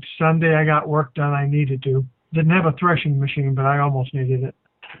Sunday I got work done I needed to. Didn't have a threshing machine, but I almost needed it.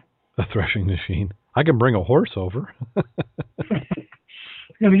 A threshing machine? I can bring a horse over. I'm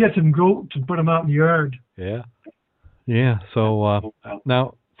going to get some goats and put them out in the yard. Yeah. Yeah, so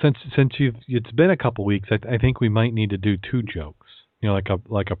now, since it's been a couple weeks, I think we might need to do 2 jokes. You know,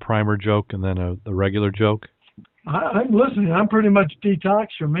 like a primer joke and then a regular joke. I'm listening. I'm pretty much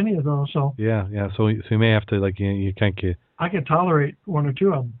detoxed from any of those. So yeah. So you may have to you can't get. I can tolerate 1 or 2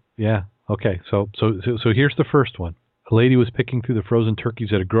 of them. Yeah. Okay. So here's the first one. A lady was picking through the frozen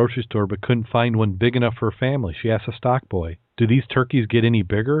turkeys at a grocery store, but couldn't find one big enough for her family. She asked a stock boy, "Do these turkeys get any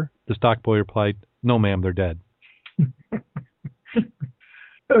bigger?" The stock boy replied, "No, ma'am, they're dead."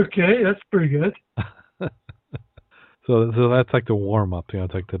 Okay, that's pretty good. So that's like the warm up.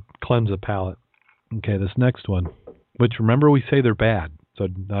 It's like to cleanse the palate. Okay, this next one, which remember we say they're bad. So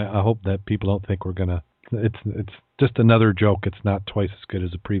I hope that people don't think we're gonna. It's just another joke. It's not twice as good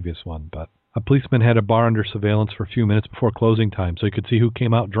as the previous one. But a policeman had a bar under surveillance for a few minutes before closing time, so he could see who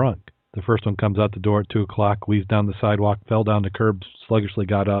came out drunk. The first one comes out the door at 2:00, wheezed down the sidewalk, fell down the curb, sluggishly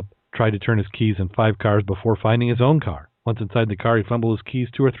got up, tried to turn his keys in 5 cars before finding his own car. Once inside the car, he fumbled his keys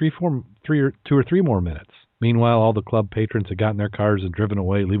 2 or 3 more minutes. Meanwhile, all the club patrons had gotten their cars and driven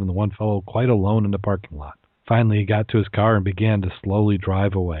away, leaving the one fellow quite alone in the parking lot. Finally, he got to his car and began to slowly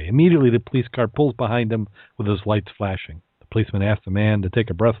drive away. Immediately, the police car pulls behind him with his lights flashing. The policeman asked the man to take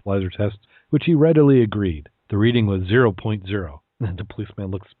a breathalyzer test, which he readily agreed. The reading was 0.0. The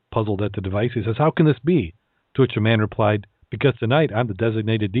policeman looks puzzled at the device. He says, "How can this be?" To which the man replied, "Because tonight I'm the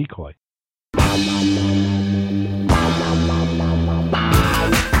designated decoy."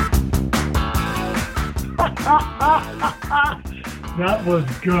 That was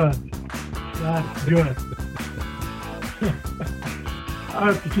good. That's good. I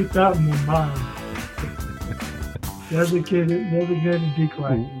have to keep that one in mind. Designated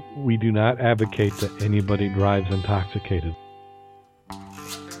decoy. We do not advocate that anybody drives intoxicated.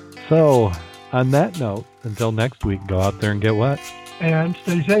 So, on that note, until next week, go out there and get wet. And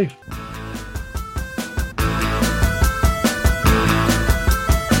stay safe.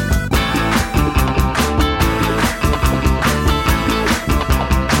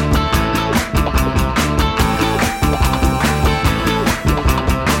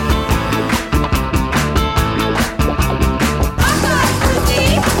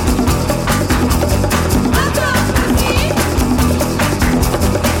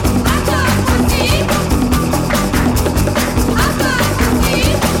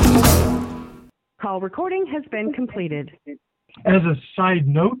 Recording has been completed. As a side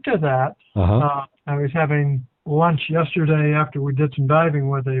note to that, I was having lunch yesterday after we did some diving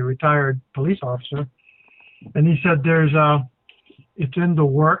with a retired police officer, and he said it's in the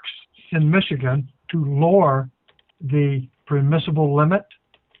works in Michigan to lower the permissible limit.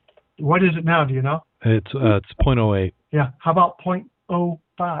 What is it now? Do you know? It's 0.08. Yeah. How about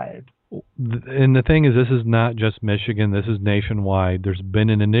 0.05? And the thing is, this is not just Michigan. This is nationwide. There's been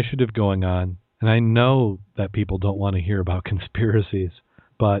an initiative going on. And I know that people don't want to hear about conspiracies,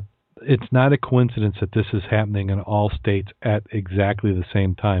 but it's not a coincidence that this is happening in all states at exactly the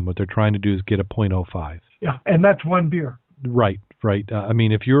same time. What they're trying to do is get a 0.05. Yeah, and that's one beer. Right. I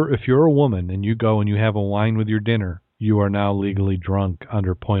mean, if you're a woman and you go and you have a wine with your dinner, you are now legally drunk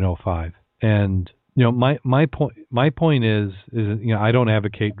under 0.05. And my point is I don't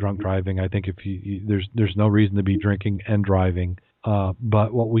advocate drunk driving. I think there's no reason to be drinking and driving.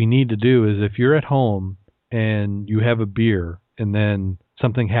 But what we need to do is if you're at home and you have a beer and then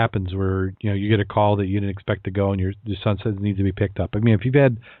something happens where, you get a call that you didn't expect to go and your son says it needs to be picked up. I mean, if you've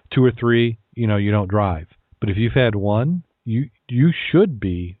had 2 or 3, you don't drive. But if you've had 1, you should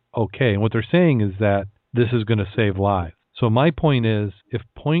be okay. And what they're saying is that this is going to save lives. So my point is if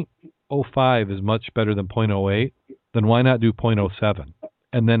 .05 is much better than .08, then why not do .07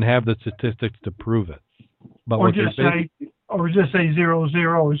 and then have the statistics to prove it? But or just say 0,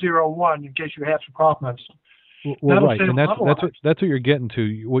 0, or 0, 1 in case you have some cough medicine. Well, right, and that's what you're getting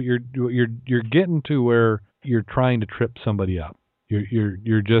to. What you're getting to where you're trying to trip somebody up.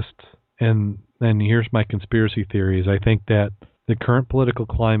 You're just, and then here's my conspiracy theories. I think that the current political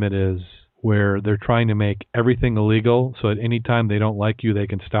climate is where they're trying to make everything illegal, so at any time they don't like you, they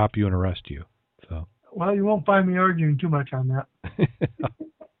can stop you and arrest you. So. Well, you won't find me arguing too much on that.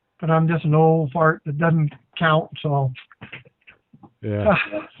 But I'm just an old fart that doesn't count, so. Yeah.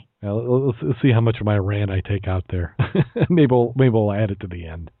 Let's see how much of my rant I take out there. maybe we'll add it to the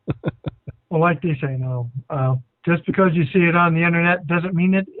end. Well, like they say now, just because you see it on the internet doesn't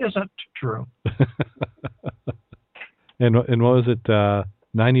mean it isn't true. And what was it?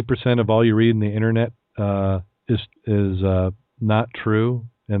 90% of all you read in the internet is not true,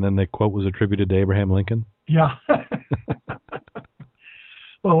 and then the quote was attributed to Abraham Lincoln. Yeah.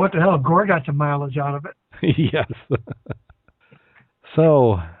 Well, what the hell? Gore got some mileage out of it. Yes.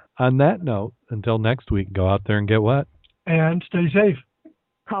 So, on that note, until next week, go out there and get wet. And stay safe.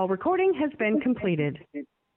 Call recording has been completed.